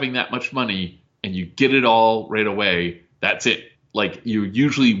used to having that much money and you get it all right away, that's it. Like, you're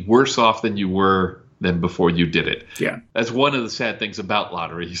usually worse off than you were than before you did it. Yeah. That's one of the sad things about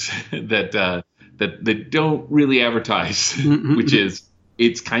lotteries that they don't really advertise, which is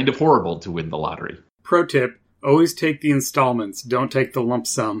it's kind of horrible to win the lottery. Pro tip, always take the installments. Don't take the lump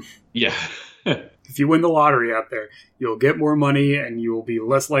sum. Yeah. If you win the lottery out there, you'll get more money and you will be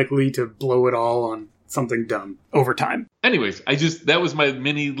less likely to blow it all on something dumb over time. Anyways, that was my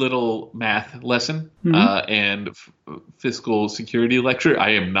mini little math lesson and fiscal security lecture.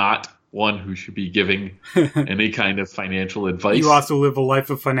 I am not one who should be giving any kind of financial advice. You also live a life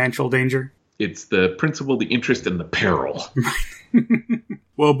of financial danger. It's the principal, the interest, and the peril.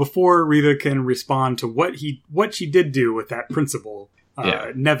 Well, before Rita can respond to what she did do with that principal,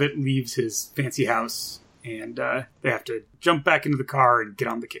 Nevitt leaves his fancy house and they have to jump back into the car and get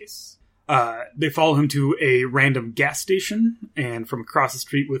on the case. They follow him to a random gas station, and from across the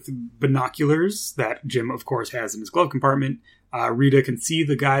street with binoculars that Jim, of course, has in his glove compartment, Rita can see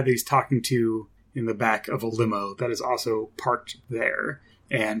the guy that he's talking to in the back of a limo that is also parked there.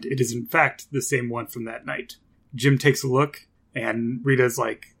 And it is, in fact, the same one from that night. Jim takes a look, and Rita's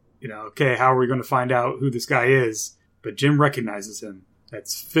like, okay, how are we going to find out who this guy is? But Jim recognizes him.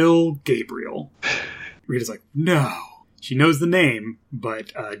 That's Phil Gabriel. Rita's like, no. She knows the name,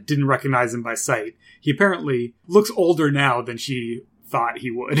 but didn't recognize him by sight. He apparently looks older now than she thought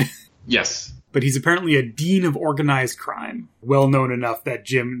he would. Yes. But he's apparently a dean of organized crime. Well known enough that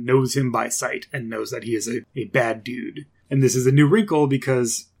Jim knows him by sight and knows that he is a bad dude. And this is a new wrinkle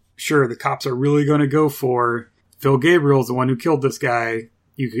because, sure, the cops are really going to go for Phil Gabriel's the one who killed this guy.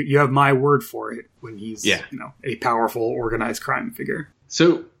 You have my word for it when he's a powerful organized crime figure.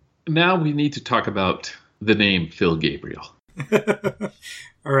 So now we need to talk about the name Phil Gabriel. All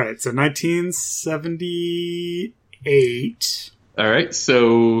right, so 1978. All right,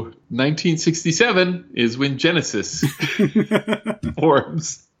 so 1967 is when Genesis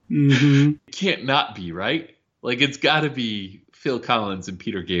forms. Mm-hmm. It can't not be, right? Like, it's got to be Phil Collins and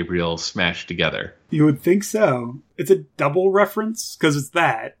Peter Gabriel smashed together. You would think so. It's a double reference, because it's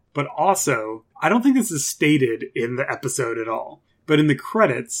that. But also, I don't think this is stated in the episode at all. But in the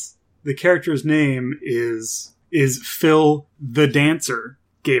credits, the character's name is Phil the Dancer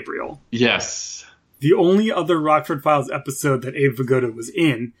Gabriel. Yes. The only other Rockford Files episode that Abe Vigoda was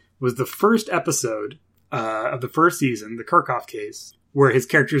in was the first episode of the first season, the Kirchhoff case, where his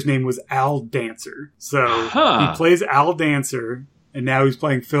character's name was Al Dancer. So he plays Al Dancer, and now he's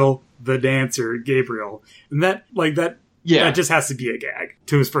playing Phil the Dancer Gabriel. And that just has to be a gag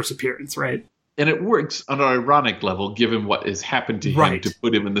to his first appearance, right? And it works on an ironic level, given what has happened to him to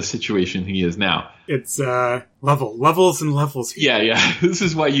put him in the situation he is now. It's levels and levels here. Yeah. This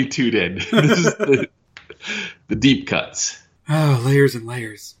is why you tuned in. This is the deep cuts. Oh, layers and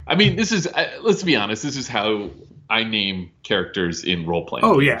layers. I mean, this is, let's be honest, this is how I name characters in role-playing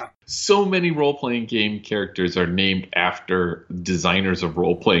games. Yeah. So many role-playing game characters are named after designers of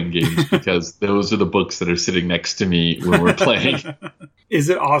role-playing games because those are the books that are sitting next to me when we're playing. Is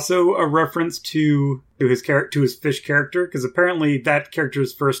it also a reference to his fish character? Because apparently that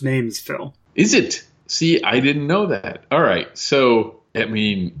character's first name is Phil. Is it? See, I didn't know that. All right. So, I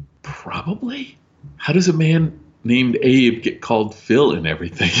mean, probably. How does a man named Abe get called Phil and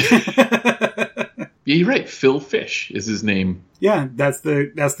everything? Yeah, you're right. Phil Fish is his name. Yeah, that's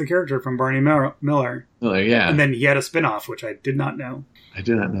the character from Barney Miller. Oh, yeah. And then he had a spin-off, which I did not know. I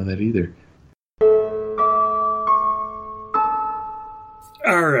did not know that either.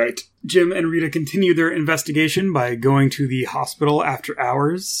 All right. Jim and Rita continue their investigation by going to the hospital after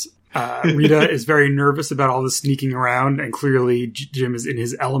hours. Rita is very nervous about all the sneaking around, and clearly Jim is in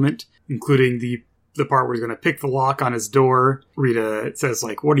his element, including the part where he's going to pick the lock on his door. Rita says,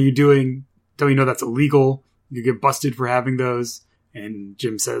 like, what are you doing? Don't you know that's illegal? You get busted for having those. And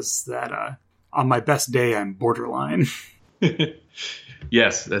Jim says that on my best day, I'm borderline.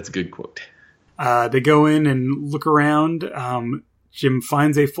 Yes, that's a good quote. They go in and look around. Jim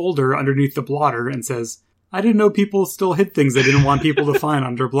finds a folder underneath the blotter and says, I didn't know people still hid things they didn't want people to find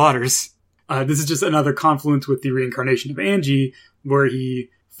under blotters. This is just another confluence with the reincarnation of Angie, where he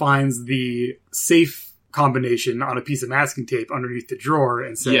finds the safe combination on a piece of masking tape underneath the drawer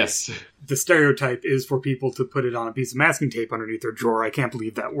and says, yes, the stereotype is for people to put it on a piece of masking tape underneath their drawer. I can't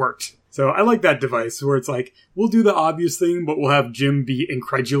believe that worked. So I like that device where it's like, we'll do the obvious thing, but we'll have Jim be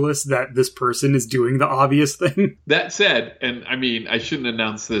incredulous that this person is doing the obvious thing. That said, and I mean, I shouldn't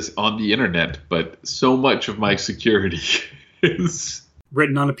announce this on the internet, but so much of my security is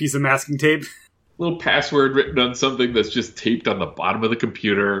written on a piece of masking tape. Little password written on something that's just taped on the bottom of the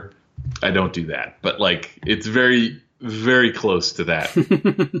computer. I don't do that, but like, it's very, very close to that.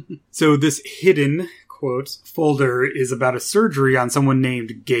 So this hidden, quote, folder is about a surgery on someone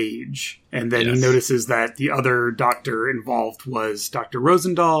named Gage. And then he notices that the other doctor involved was Dr.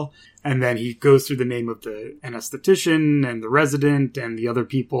 Rosendahl. And then he goes through the name of the anesthetician and the resident and the other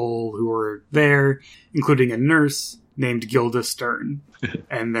people who were there, including a nurse named Gilda Stern.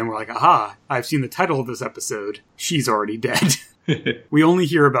 And then we're like, aha, I've seen the title of this episode. She's already dead. We only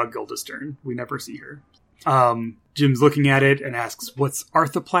hear about Gilda Stern. We never see her. Jim's looking at it and asks, what's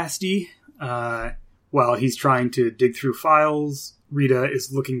arthroplasty? While he's trying to dig through files, Rita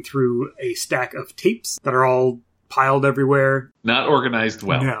is looking through a stack of tapes that are all piled everywhere. Not organized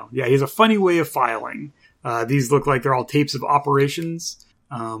well. No. Yeah, he has a funny way of filing. These look like they're all tapes of operations,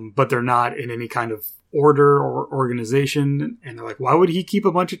 but they're not in any kind of order or organization. And they're like, why would he keep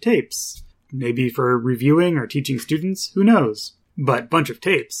a bunch of tapes? Maybe for reviewing or teaching students? Who knows? But bunch of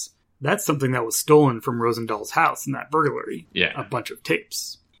tapes. That's something that was stolen from Rosendahl's house in that burglary. Yeah. A bunch of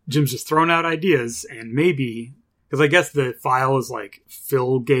tapes. Jim's just throwing out ideas, and maybe, because I guess the file is like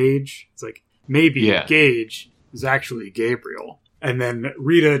Phil Gage. It's like, maybe Gage is actually Gabriel. And then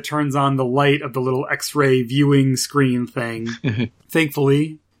Rita turns on the light of the little X-ray viewing screen thing.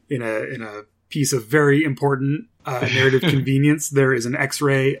 Thankfully, in a piece of very important narrative convenience, there is an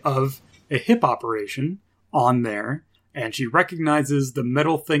X-ray of a hip operation on there, and she recognizes the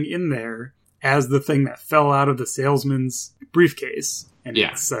metal thing in there as the thing that fell out of the salesman's briefcase. And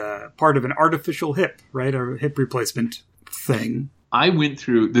it's part of an artificial hip, right? A hip replacement thing. I went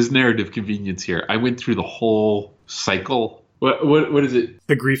through this narrative convenience here. I went through the whole cycle. What is it?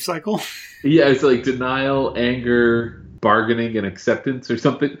 The grief cycle? Yeah, it's like denial, anger, bargaining, and acceptance or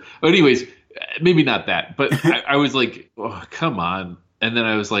something. Anyways, maybe not that, but I was like, oh, come on. And then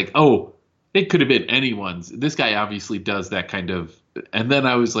I was like, oh, it could have been anyone's. This guy obviously does that kind of... And then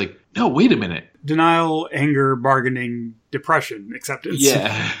I was like, no, wait a minute. Denial, anger, bargaining, depression, acceptance.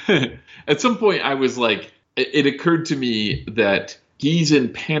 Yeah. At some point I was like, it occurred to me that he's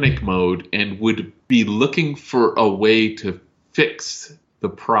in panic mode and would be looking for a way to fix the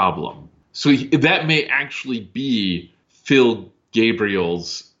problem. So that may actually be Phil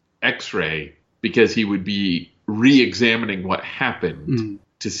Gabriel's X-ray, because he would be re-examining what happened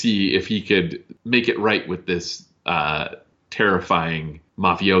to see if he could make it right with this terrifying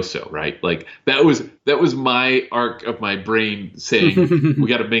mafioso, right? Like that was my arc of my brain saying we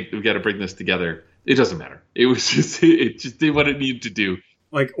got to bring this together. It doesn't matter. It just did what it needed to do.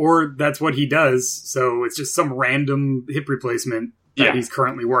 Like, or that's what he does. So it's just some random hip replacement that he's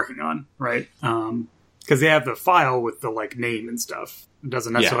currently working on, right? Because they have the file with the like name and stuff. It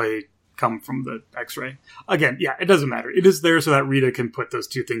doesn't necessarily come from the X-ray. Again, it doesn't matter. It is there so that Rita can put those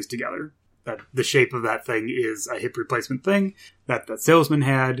two things together. That the shape of that thing is a hip replacement thing that salesman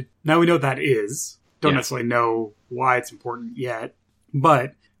had. Now we know what that is. Don't necessarily know why it's important yet.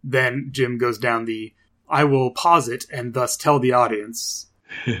 But then Jim goes down the I will posit and thus tell the audience,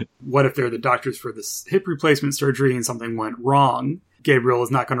 what if they're the doctors for this hip replacement surgery and something went wrong? Gabriel is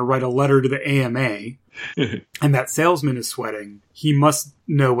not going to write a letter to the AMA. And that salesman is sweating. He must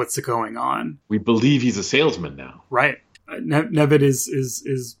know what's going on. We believe he's a salesman now. Right. Nevitt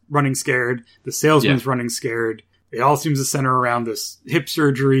is running scared. The salesman's running scared. It all seems to center around this hip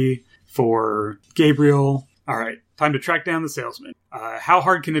surgery for Gabriel. All right, time to track down the salesman. How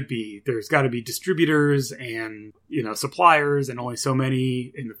hard can it be? There's got to be distributors and, suppliers, and only so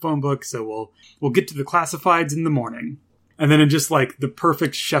many in the phone book. So we'll get to the classifieds in the morning. And then in just like the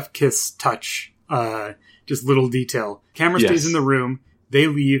perfect chef kiss touch, just little detail. Camera stays in the room. They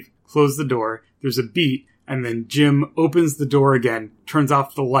leave, close the door. There's a beat. And then Jim opens the door again, turns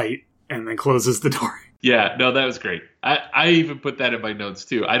off the light, and then closes the door. Yeah, no, that was great. I even put that in my notes,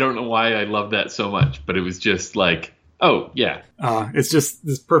 too. I don't know why I love that so much, but it was just like, oh, yeah. It's just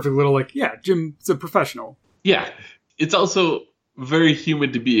this perfect little, Jim's a professional. Yeah. It's also very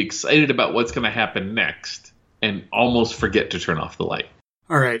human to be excited about what's going to happen next and almost forget to turn off the light.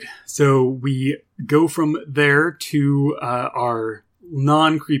 All right. So we go from there to our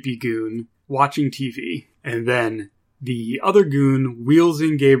non-creepy goon watching TV. And then the other goon wheels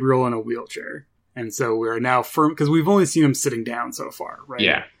in Gabriel in a wheelchair. And so we're now firm, because we've only seen him sitting down so far, right?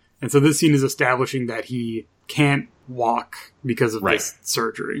 Yeah. And so this scene is establishing that he can't walk because of this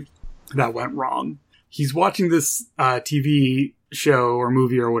surgery that went wrong. He's watching this TV show or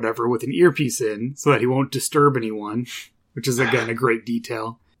movie or whatever with an earpiece in so that he won't disturb anyone, which is, again, a great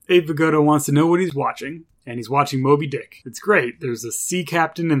detail. Abe Vigoda wants to know what he's watching, and he's watching Moby Dick. It's great. There's a sea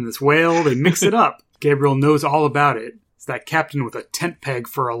captain and this whale. They mix it up. Gabriel knows all about it. It's that captain with a tent peg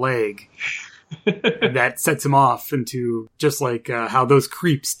for a leg. And that sets him off into just like how those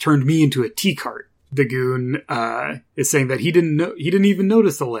creeps turned me into a tea cart. The goon is saying that he didn't even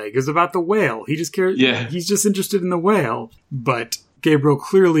notice the leg. It was about the whale. He just cares. Yeah. He's just interested in the whale. But Gabriel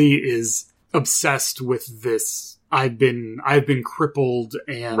clearly is obsessed with this. I've been crippled,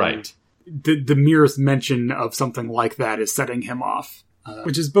 and the merest mention of something like that is setting him off,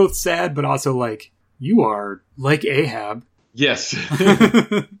 which is both sad but also like, you are like Ahab. Yes.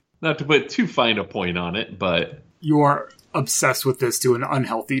 Not to put too fine a point on it, but you are obsessed with this to an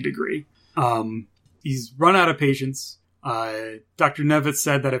unhealthy degree. He's run out of patience. Dr. Nevitt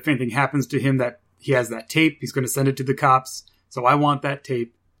said that if anything happens to him, that he has that tape. He's going to send it to the cops. So I want that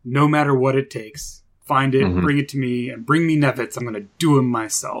tape, no matter what it takes. Find it, bring it to me, and bring me Nevitz. I'm going to do him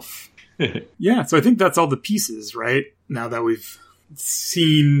myself. Yeah, so I think that's all the pieces, right? Now that we've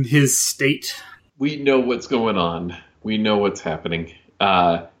seen his state. We know what's going on. We know what's happening.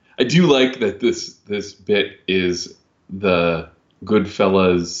 I do like that this bit is the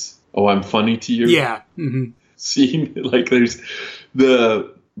Goodfellas, oh, I'm funny to you. Yeah. Scene. Like there's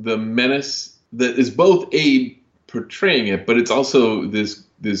the menace that is both Abe portraying it, but it's also this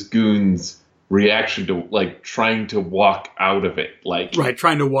goon's reaction to like trying to walk out of it. Like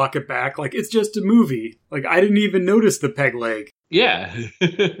trying to walk it back. Like it's just a movie. Like I didn't even notice the peg leg. Yeah.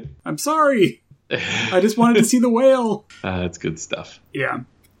 I'm sorry. I just wanted to see the whale. That's good stuff. Yeah.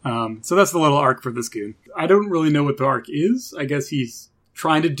 So that's the little arc for this goon. I don't really know what the arc is. I guess he's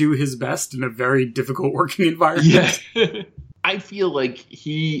trying to do his best in a very difficult working environment. Yeah. I feel like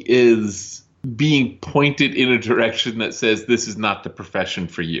he is being pointed in a direction that says this is not the profession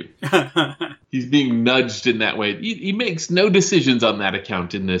for you. He's being nudged in that way. He makes no decisions on that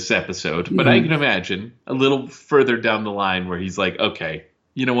account in this episode, but I can imagine a little further down the line where he's like, okay,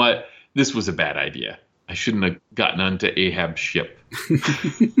 you know what? This was a bad idea. I shouldn't have gotten onto Ahab's ship.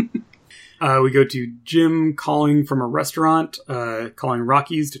 We go to Jim calling from a restaurant, calling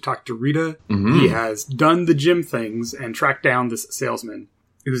Rocky's to talk to Rita. He has done the Jim things and tracked down this salesman,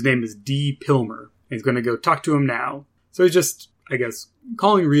 whose name is D. Pilmer. And he's going to go talk to him now. So he's just, I guess,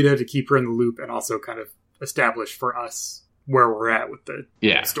 calling Rita to keep her in the loop and also kind of establish for us where we're at with the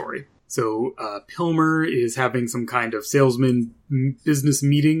story. So Pilmer is having some kind of salesman business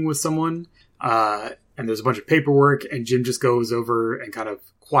meeting with someone. And there's a bunch of paperwork, and Jim just goes over and kind of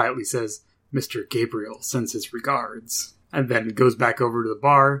quietly says, Mr. Gabriel sends his regards. And then goes back over to the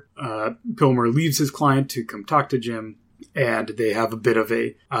bar. Pilmer leaves his client to come talk to Jim, and they have a bit of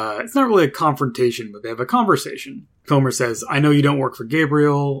a, it's not really a confrontation, but they have a conversation. Pilmer says, I know you don't work for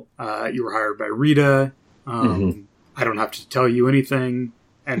Gabriel. You were hired by Rita. I don't have to tell you anything.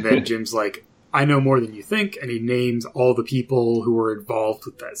 And then Jim's like, I know more than you think. And he names all the people who were involved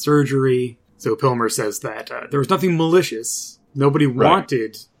with that surgery. So Pilmer says that there was nothing malicious. Nobody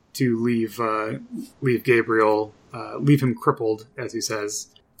wanted to leave Gabriel, leave him crippled, as he says.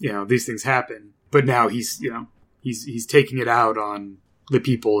 You know, these things happen. But now he's taking it out on the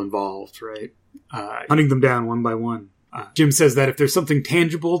people involved, right? hunting them down one by one. Jim says that if there's something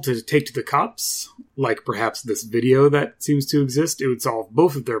tangible to take to the cops, like perhaps this video that seems to exist, it would solve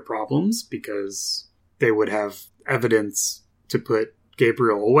both of their problems because they would have evidence to put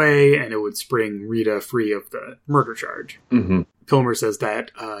Gabriel away and it would spring Rita free of the murder charge. Mm-hmm. Pilmer says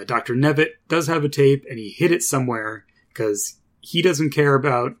that Dr. Nevitt does have a tape and he hid it somewhere because he doesn't care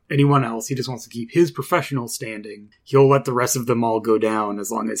about anyone else. He just wants to keep his professional standing. He'll let the rest of them all go down as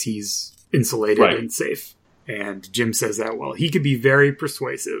long as he's insulated and safe. And Jim says that, well, he could be very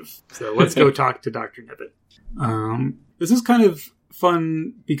persuasive. So let's go talk to Dr. Nevitt. This is kind of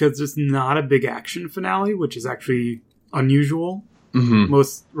fun because it's not a big action finale, which is actually unusual. Mm-hmm.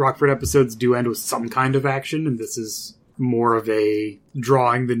 Most Rockford episodes do end with some kind of action, and this is more of a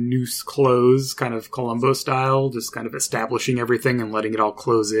drawing the noose close, kind of Columbo style, just kind of establishing everything and letting it all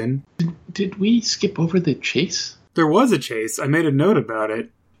close in. Did we skip over the chase? There was a chase. I made a note about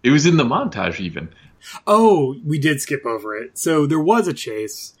it. It was in the montage even. Oh, we did skip over it. So there was a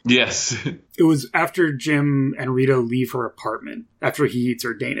chase. Yes. It was after Jim and Rita leave her apartment, after he eats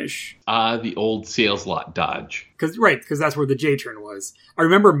her Danish. The old sales lot dodge. Because that's where the J-turn was. I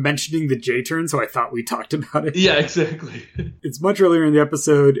remember mentioning the J-turn, so I thought we talked about it. Yeah, exactly. It's much earlier in the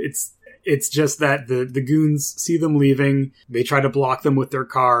episode. It's just that the goons see them leaving. They try to block them with their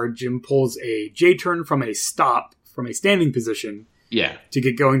car. Jim pulls a J-turn from a standing position. Yeah. To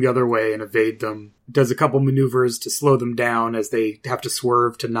get going the other way and evade them. Does a couple maneuvers to slow them down as they have to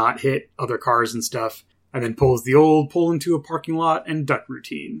swerve to not hit other cars and stuff. And then pulls the old pull into a parking lot and duck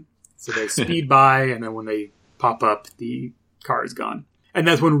routine. So they speed by, and then when they pop up, the car is gone. And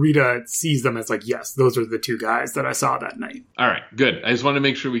that's when Rita sees them. It's like, yes, those are the two guys that I saw that night. All right, good. I just want to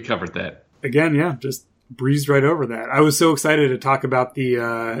make sure we covered that. Again, yeah, just breezed right over that. I was so excited to talk about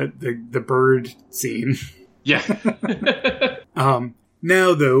the bird scene. Yeah.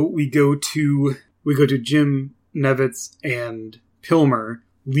 Now though, we go to Jim Nevitz and Pilmer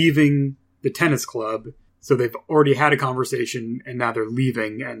leaving the tennis club. So they've already had a conversation and now they're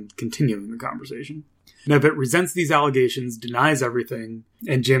leaving and continuing the conversation. Nevitt resents these allegations, denies everything.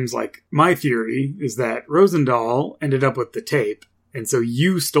 And Jim's like, my theory is that Rosendahl ended up with the tape. And so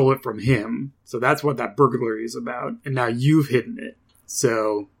you stole it from him. So that's what that burglary is about. And now you've hidden it.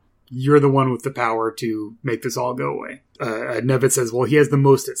 So you're the one with the power to make this all go away. Nevitt says, well, he has the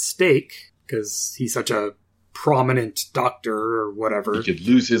most at stake because he's such a prominent doctor or whatever. He could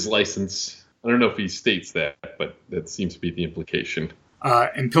lose his license. I don't know if he states that, but that seems to be the implication.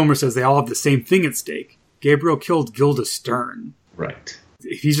 And Pilmer says they all have the same thing at stake. Gabriel killed Gilda Stern. Right.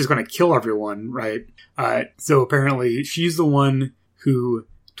 If he's just going to kill everyone, right? So apparently she's the one who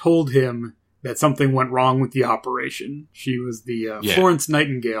told him that something went wrong with the operation. She was the Florence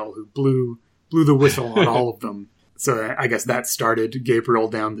Nightingale who blew the whistle on all of them. So I guess that started Gabriel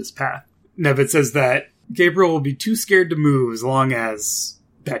down this path. Nevitt says that Gabriel will be too scared to move as long as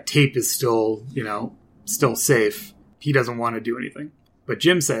that tape is still safe. He doesn't want to do anything. But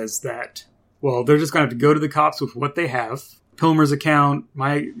Jim says that, well, they're just going to have to go to the cops with what they have. Pilmer's account,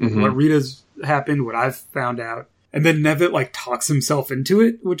 what Rita's happened, what I've found out. And then Nevitt, talks himself into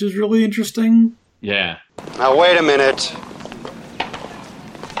it, which is really interesting. Yeah. Now, wait a minute.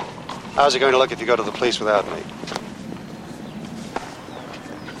 How's it going to look if you go to the police without me?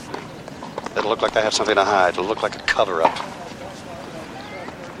 It'll look like I have something to hide. It'll look like a cover-up.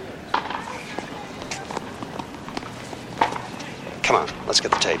 Come on, let's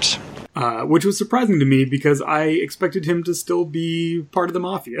get the tapes. Which was surprising to me because I expected him to still be part of the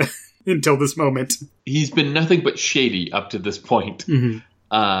mafia until this moment. He's been nothing but shady up to this point. Mm-hmm.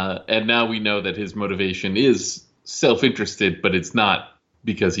 And now we know that his motivation is self-interested, but it's not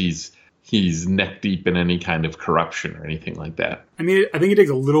because he's neck deep in any kind of corruption or anything like that. I mean, I think it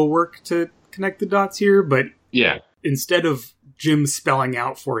takes a little work to connect the dots here, but yeah, instead of Jim spelling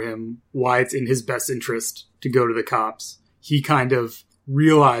out for him why it's in his best interest to go to the cops, he kind of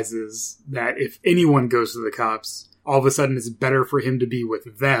realizes that if anyone goes to the cops, all of a sudden it's better for him to be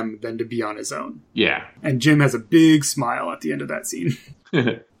with them than to be on his own. Yeah. And Jim has a big smile at the end of that scene.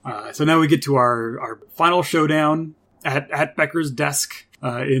 So now we get to our final showdown at Becker's desk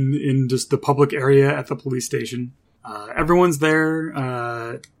in just the public area at the police station. Everyone's there.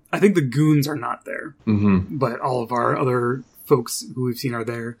 I think the goons are not there, but all of our other folks who we've seen are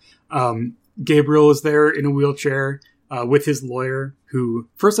there. Gabriel is there in a wheelchair with his lawyer, who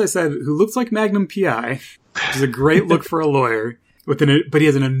first I said who looks like Magnum PI, which is a great look for a lawyer. But he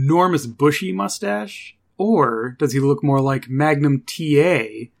has an enormous bushy mustache. Or does he look more like Magnum TA,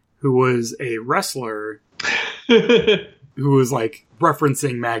 who was a wrestler who was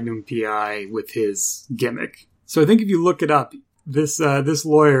referencing Magnum PI with his gimmick? So I think if you look it up, This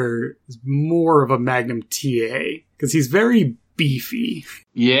lawyer is more of a Magnum TA because he's very beefy.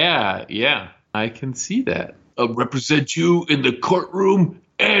 Yeah, I can see that. I'll represent you in the courtroom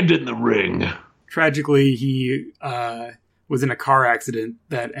and in the ring. Tragically, he was in a car accident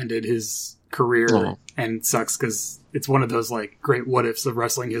that ended his career, and sucks because it's one of those like great what ifs of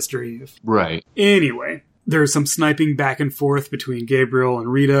wrestling history. Right. Anyway, there's some sniping back and forth between Gabriel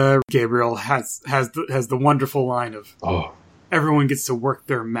and Rita. Gabriel has the wonderful line of, everyone gets to work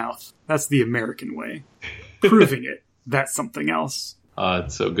their mouth. That's the American way. Proving it. That's something else.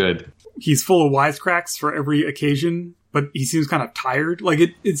 It's so good. He's full of wisecracks for every occasion, but he seems kind of tired. Like,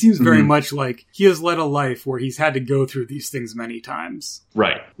 it seems very much like he has led a life where he's had to go through these things many times.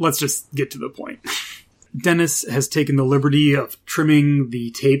 Right. Let's just get to the point. Dennis has taken the liberty of trimming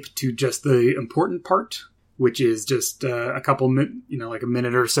the tape to just the important part, which is just a couple like a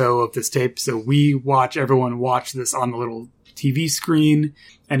minute or so of this tape. So everyone watch this on the little TV screen,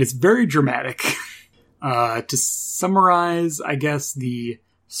 and it's very dramatic. To summarize, I guess the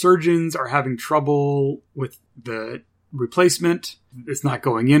surgeons are having trouble with the replacement. It's not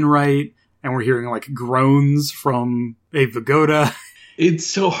going in right, and we're hearing like groans from Abe Vigoda. It's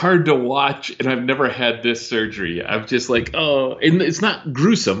so hard to watch, and I've never had this surgery. I'm just like, and it's not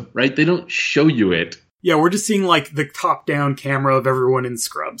gruesome, right? They don't show you it. Yeah, we're just seeing like the top-down camera of everyone in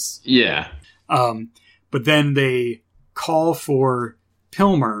scrubs. Yeah. But then they call for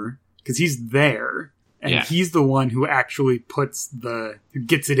Pilmer because he's there, and he's the one who actually who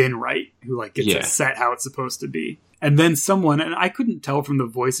gets it in right, who like gets it set how it's supposed to be. And then someone, and I couldn't tell from the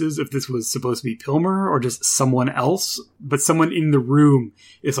voices if this was supposed to be Pilmer or just someone else, but someone in the room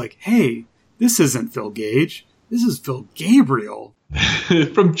is like, hey, this isn't Phil Gage. This is Phil Gabriel.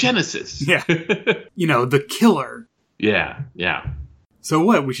 From Genesis. Yeah. The killer. Yeah. So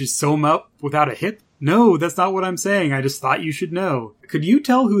what, we should sew him up without a hip? No, that's not what I'm saying. I just thought you should know. Could you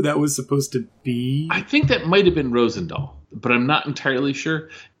tell who that was supposed to be? I think that might have been Rosendahl, but I'm not entirely sure.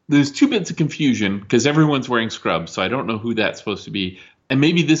 There's two bits of confusion because everyone's wearing scrubs, so I don't know who that's supposed to be. And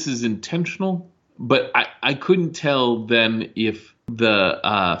maybe this is intentional, but I couldn't tell then if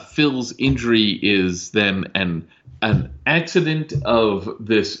the Phil's injury is then an accident of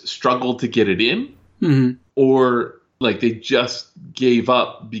this struggle to get it in, or like they just gave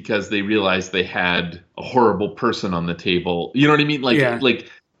up because they realized they had a horrible person on the table. You know what I mean? Like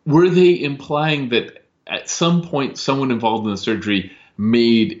were they implying that at some point someone involved in the surgery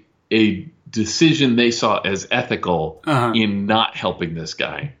made a decision they saw as ethical in not helping this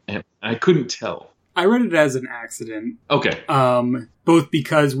guy? And I couldn't tell. I read it as an accident. Okay. Both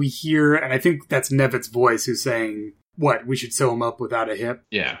because we hear, and I think that's Nevitt's voice who's saying, what, we should sew him up without a hip?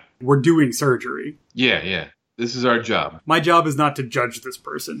 Yeah. We're doing surgery. Yeah. This is our job. My job is not to judge this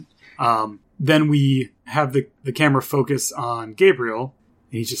person. Then we have the camera focus on Gabriel,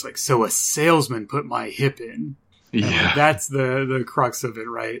 and he's just like, so a salesman put my hip in. Yeah. Like, that's the crux of it,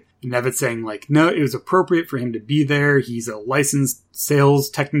 right? And Nevitt's saying, like, no, it was appropriate for him to be there. He's a licensed sales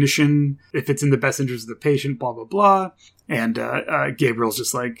technician. If it's in the best interest of the patient, blah, blah, blah. And Gabriel's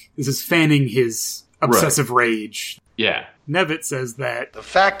just like, this is fanning his obsessive rage. Yeah. Nevitt says that the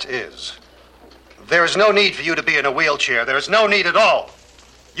fact is, there is no need for you to be in a wheelchair. There is no need at all.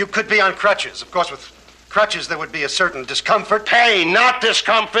 You could be on crutches. Of course, with crutches, there would be a certain discomfort. Pain, not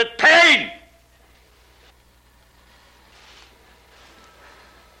discomfort. Pain!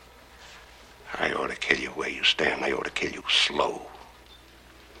 I ought to kill you where you stand. I ought to kill you slow.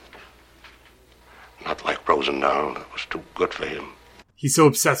 Not like Rosendahl. That was too good for him. He's so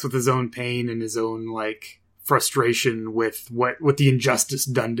obsessed with his own pain and his own, like, frustration with what the injustice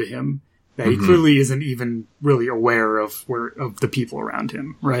done to him that he clearly isn't even really aware of the people around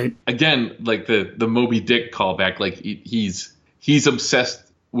him, right? Again, like the Moby Dick callback, like he's obsessed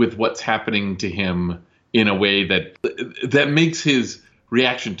with what's happening to him in a way that makes his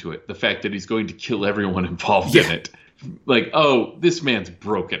reaction to it, the fact that he's going to kill everyone involved in it, like, oh, this man's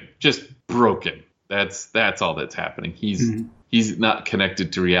broken, just broken. That's all that's happening. He's not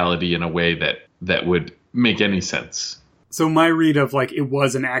connected to reality in a way that would make any sense. So my read of, like, it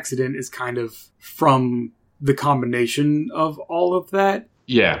was an accident is kind of from the combination of all of that.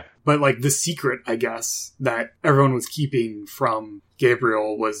 Yeah. But, like, the secret, I guess, that everyone was keeping from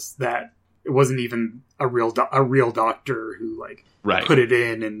Gabriel was that it wasn't even a real doctor who, like, put it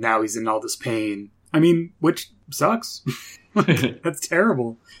in, and now he's in all this pain. I mean, which sucks. That's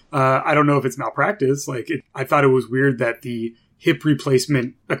terrible. I don't know if it's malpractice. I thought it was weird that the hip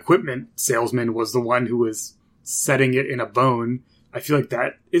replacement equipment salesman was the one who was setting it in a bone. I feel like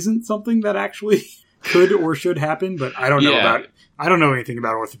that isn't something that actually could or should happen, but I don't know I don't know anything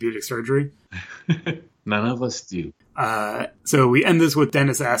about orthopedic surgery. None of us do. So we end this with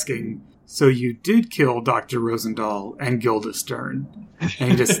Dennis asking, so you did kill Dr. Rosendahl and Gilda Stern?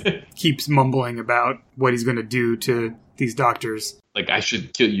 And he just keeps mumbling about what he's going to do to these doctors. Like, I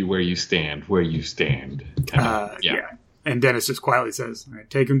should kill you where you stand. Yeah. And Dennis just quietly says, all right,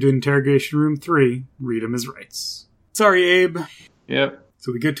 take him to interrogation room 3. Read him his rights. Sorry, Abe. Yep.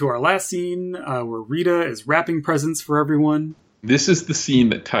 So we get to our last scene where Rita is wrapping presents for everyone. This is the scene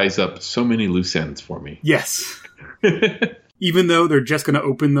that ties up so many loose ends for me. Yes. Even though they're just going to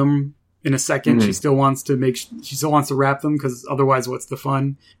open them in a second, she still wants to wrap them, because otherwise what's the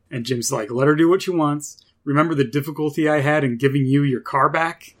fun? And Jim's like, let her do what she wants. Remember the difficulty I had in giving you your car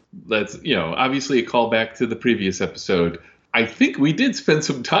back? That's, obviously a callback to the previous episode. I think we did spend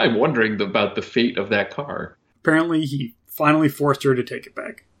some time wondering about the fate of that car. Apparently he finally forced her to take it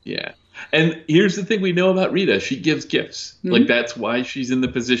back. Yeah. And here's the thing we know about Rita. She gives gifts. Mm-hmm. Like, that's why she's in the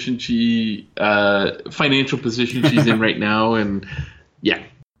position financial position she's in right now. And yeah.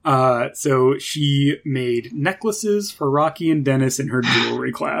 So she made necklaces for Rocky and Dennis in her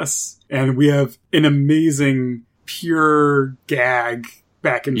jewelry class. And we have an amazing pure gag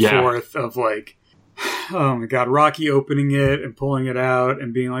back and forth of like, oh my God, Rocky opening it and pulling it out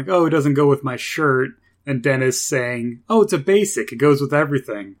and being like, oh, it doesn't go with my shirt. And Dennis saying, oh, it's a basic. It goes with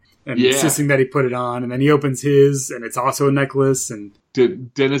everything. And insisting that he put it on. And then he opens his, and it's also a necklace. And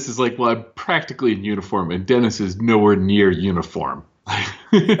Dennis is like, well, I'm practically in uniform. And Dennis is nowhere near uniform.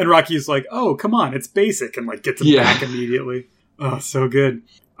 And Rocky's like, oh, come on, it's basic. And like gets it back immediately. Oh, so good.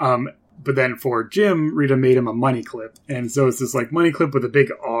 But then for Jim, Rita made him a money clip. And so it's this like money clip with a big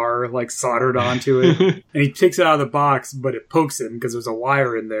R like soldered onto it. And he takes it out of the box, but it pokes him because there's a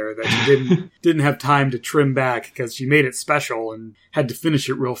wire in there that he didn't have time to trim back because she made it special and had to finish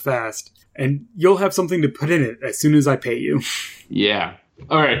it real fast. And you'll have something to put in it as soon as I pay you. Yeah.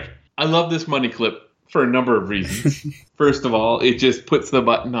 All right. I love this money clip for a number of reasons. First of all, it just puts the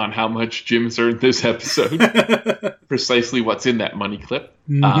button on how much Jim's earned this episode. Precisely what's in that money clip.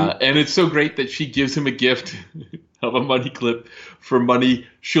 Mm-hmm. And it's so great that she gives him a gift of a money clip for money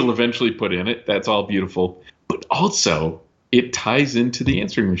she'll eventually put in it. That's all beautiful. But also, it ties into the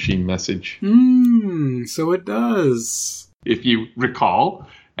answering machine message. So it does. If you recall,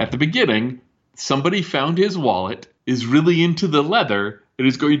 at the beginning, somebody found his wallet, is really into the leather, and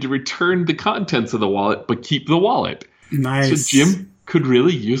is going to return the contents of the wallet, but keep the wallet. Nice. So Jim could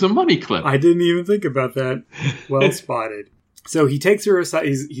really use a money clip. I didn't even think about that. Well spotted. So he takes her aside.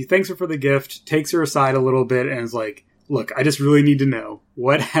 He thanks her for the gift, takes her aside a little bit, and is like, look, I just really need to know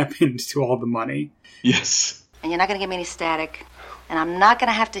what happened to all the money. Yes. And you're not going to give me any static. And I'm not going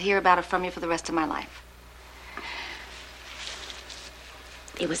to have to hear about it from you for the rest of my life.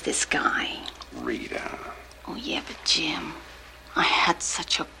 It was this guy. Rita. Oh, yeah, but Jim, I had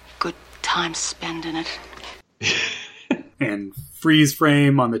such a good time spending it. And freeze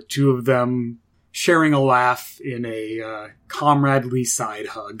frame on the two of them sharing a laugh in a comradely side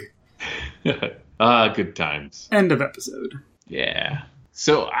hug. Good times. End of episode. Yeah.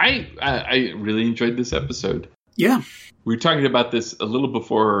 So I really enjoyed this episode. Yeah. We were talking about this a little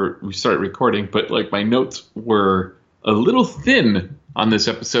before we started recording, but like my notes were a little thin on this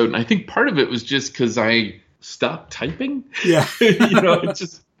episode. And I think part of it was just because I stopped typing. Yeah. I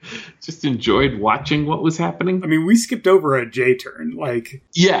just enjoyed watching what was happening. I mean, we skipped over a J turn.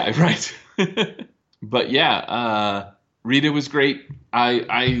 Yeah, right. But yeah, Rita was great.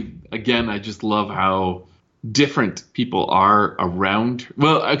 I just love how different people are around.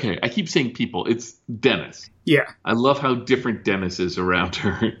 Well, okay, I keep saying people. It's Dennis. Yeah. I love how different Dennis is around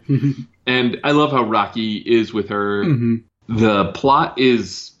her. And I love how Rocky is with her. Mm-hmm. The plot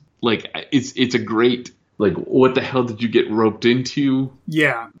is it's a great, what the hell did you get roped into?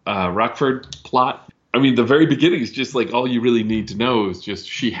 Yeah. Rockford plot. I mean, the very beginning is just all you really need to know is just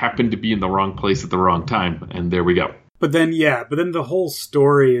she happened to be in the wrong place at the wrong time. And there we go. But then the whole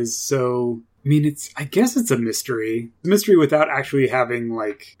story is so, I guess it's a mystery. A mystery without actually having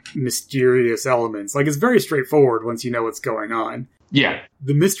mysterious elements. It's very straightforward once you know what's going on. Yeah.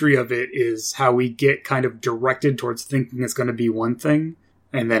 The mystery of it is how we get kind of directed towards thinking it's going to be one thing.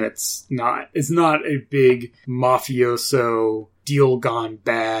 And then it's not. It's not a big mafioso deal gone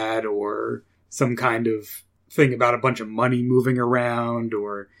bad or some kind of thing about a bunch of money moving around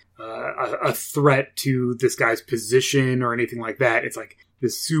or a threat to this guy's position or anything like that. It's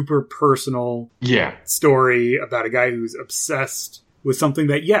this super personal story about a guy who's obsessed with something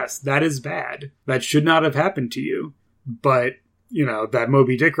that, yes, that is bad. That should not have happened to you. But, that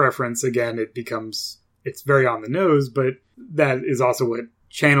Moby Dick reference, again, it's very on the nose, but that is also what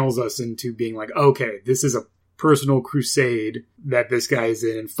channels us into being okay, this is a personal crusade that this guy is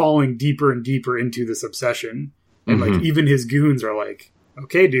in and falling deeper and deeper into this obsession. And like even his goons are like,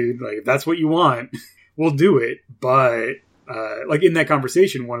 okay, dude, like if that's what you want, we'll do it. But like in that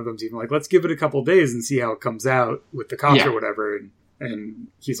conversation, one of them's even like, let's give it a couple days and see how it comes out with the cops or whatever. And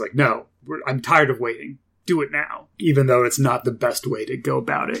he's like, no, I'm tired of waiting. Do it now, even though it's not the best way to go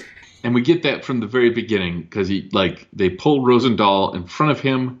about it. And we get that from the very beginning because they pull Rosendahl in front of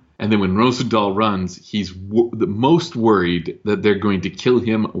him. And then when Rosendahl runs, he's the most worried that they're going to kill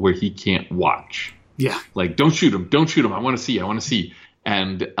him where he can't watch. Yeah. Like, don't shoot him. Don't shoot him. I want to see.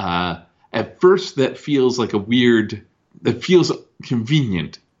 And at first that feels like that feels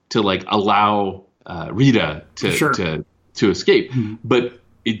convenient to like allow Rita to escape. Mm-hmm. But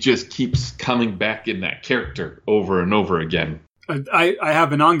it just keeps coming back in that character over and over again. I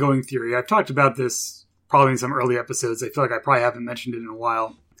have an ongoing theory. I've talked about this probably in some early episodes. I feel like I probably haven't mentioned it in a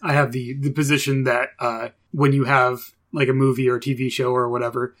while. I have the position that when you have like a movie or a TV show or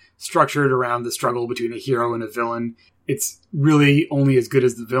whatever structured around the struggle between a hero and a villain, it's really only as good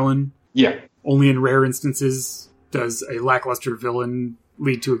as the villain. Yeah. Only in rare instances does a lackluster villain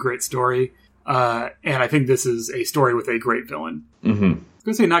lead to a great story. And I think this is a story with a great villain. Mm-hmm. I was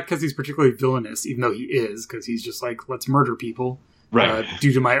going to say not because he's particularly villainous, even though he is, because he's just like, let's murder people. Right.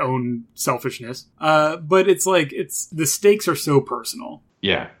 Due to my own selfishness. But it's like, the stakes are so personal.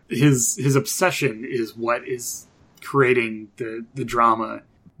 Yeah. His obsession is what is creating the drama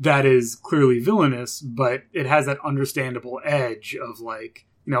that is clearly villainous, but it has that understandable edge of like,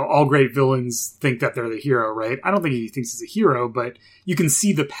 you know, all great villains think that they're the hero, right? I don't think he thinks he's a hero, but you can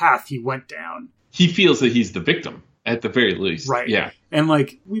see the path he went down. He feels that he's the victim, at the very least. Right. Yeah. And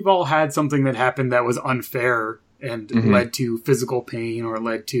like, we've all had something that happened that was unfair and led to physical pain or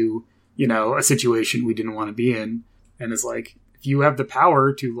led to, you know, a situation we didn't want to be in. And it's like, if you have the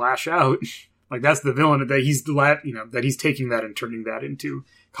power to lash out, like that's the villain that he's taking that and turning that into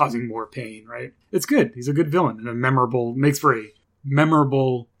causing more pain, right? It's good. He's a good villain and makes for a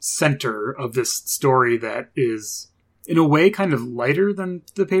memorable center of this story that is in a way kind of lighter than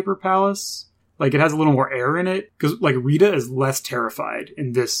the Paper Palace. Like it has a little more air in it because like Rita is less terrified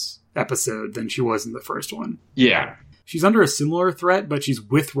in this episode than she was in the first one. Yeah. She's under a similar threat, but she's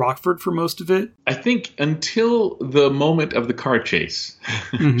with Rockford for most of it. I think until the moment of the car chase,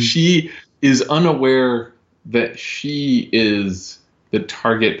 she is unaware that she is the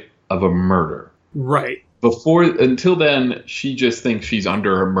target of a murder. Right. Until then, she just thinks she's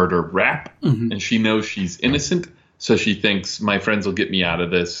under a murder rap, and she knows she's innocent, so she thinks my friends will get me out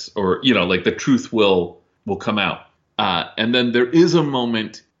of this, or, you know, like the truth will come out. And then there is a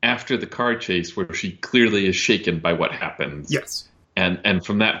moment after the car chase where she clearly is shaken by what happens. Yes. And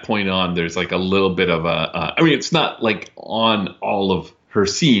from that point on, there's like a little bit of I mean, it's not like on all of her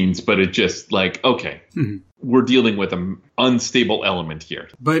scenes, but it just like, okay, we're dealing with an unstable element here.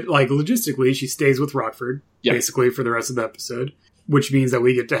 But like logistically, she stays with Rockford basically for the rest of the episode, which means that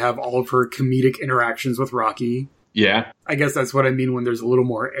we get to have all of her comedic interactions with Rocky. Yeah. I guess that's what I mean when there's a little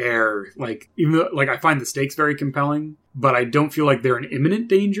more air. Like, even though, like, I find the stakes very compelling, but I don't feel like they're in imminent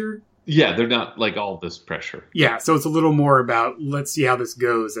danger. Yeah, they're not like all this pressure. Yeah, so it's a little more about let's see how this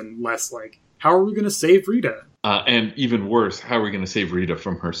goes and less like, how are we going to save Rita? And even worse, how are we going to save Rita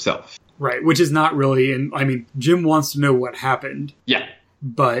from herself? Right, which is not really, and I mean, Jim wants to know what happened. Yeah.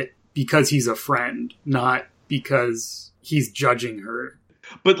 But because he's a friend, not because he's judging her.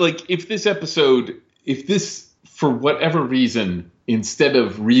 But like, if this, for whatever reason, instead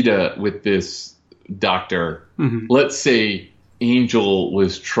of Rita with this doctor, let's say Angel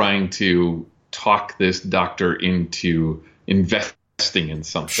was trying to talk this doctor into investing in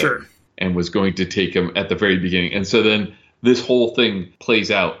something and was going to take him at the very beginning. And so then this whole thing plays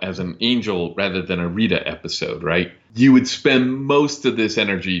out as an Angel rather than a Rita episode, right? You would spend most of this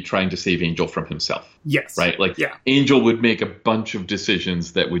energy trying to save Angel from himself. Yes. Right? Like, Angel would make a bunch of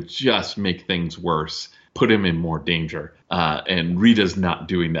decisions that would just make things worse, put him in more danger. And Rita's not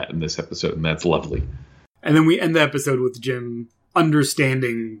doing that in this episode, and that's lovely. And then we end the episode with Jim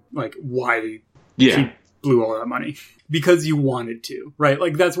understanding, like, why he blew all that money. Because you wanted to, right?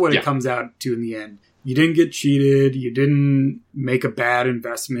 Like, that's what it comes out to in the end. You didn't get cheated. You didn't make a bad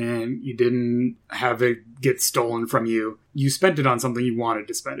investment. You didn't have it get stolen from you. You spent it on something you wanted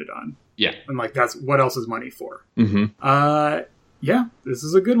to spend it on. Yeah. And, like, that's what else is money for. Yeah, this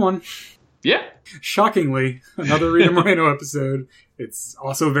is a good one. Yeah. Shockingly, another Rita Moreno episode. It's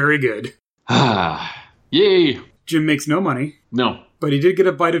also very good. Yay. Jim makes no money. No. But he did get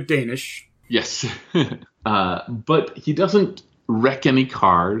a bite of Danish. Yes. But he doesn't wreck any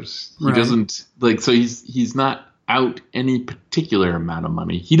cars. He doesn't, like, so he's not out any particular amount of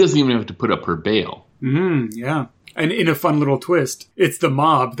money. He doesn't even have to put up her bail. Yeah. And in a fun little twist, it's the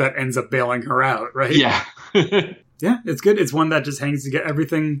mob that ends up bailing her out, right? Yeah. Yeah, it's good. It's one that just hangs together.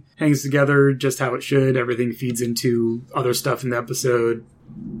 Everything hangs together just how it should. Everything feeds into other stuff in the episode.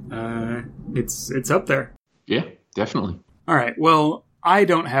 It's up there. Yeah, definitely. All right. Well, I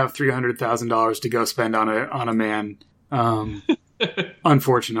don't have $300,000 to go spend on a man.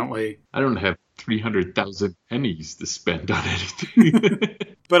 Unfortunately, I don't have 300,000 pennies to spend on anything.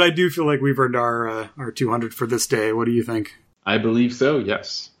 But I do feel like we've earned our 200 for this day. What do you think? I believe so.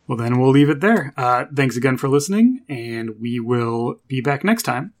 Yes. Well, then we'll leave it there. Thanks again for listening, and we will be back next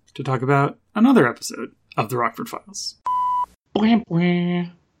time to talk about another episode of The Rockford Files.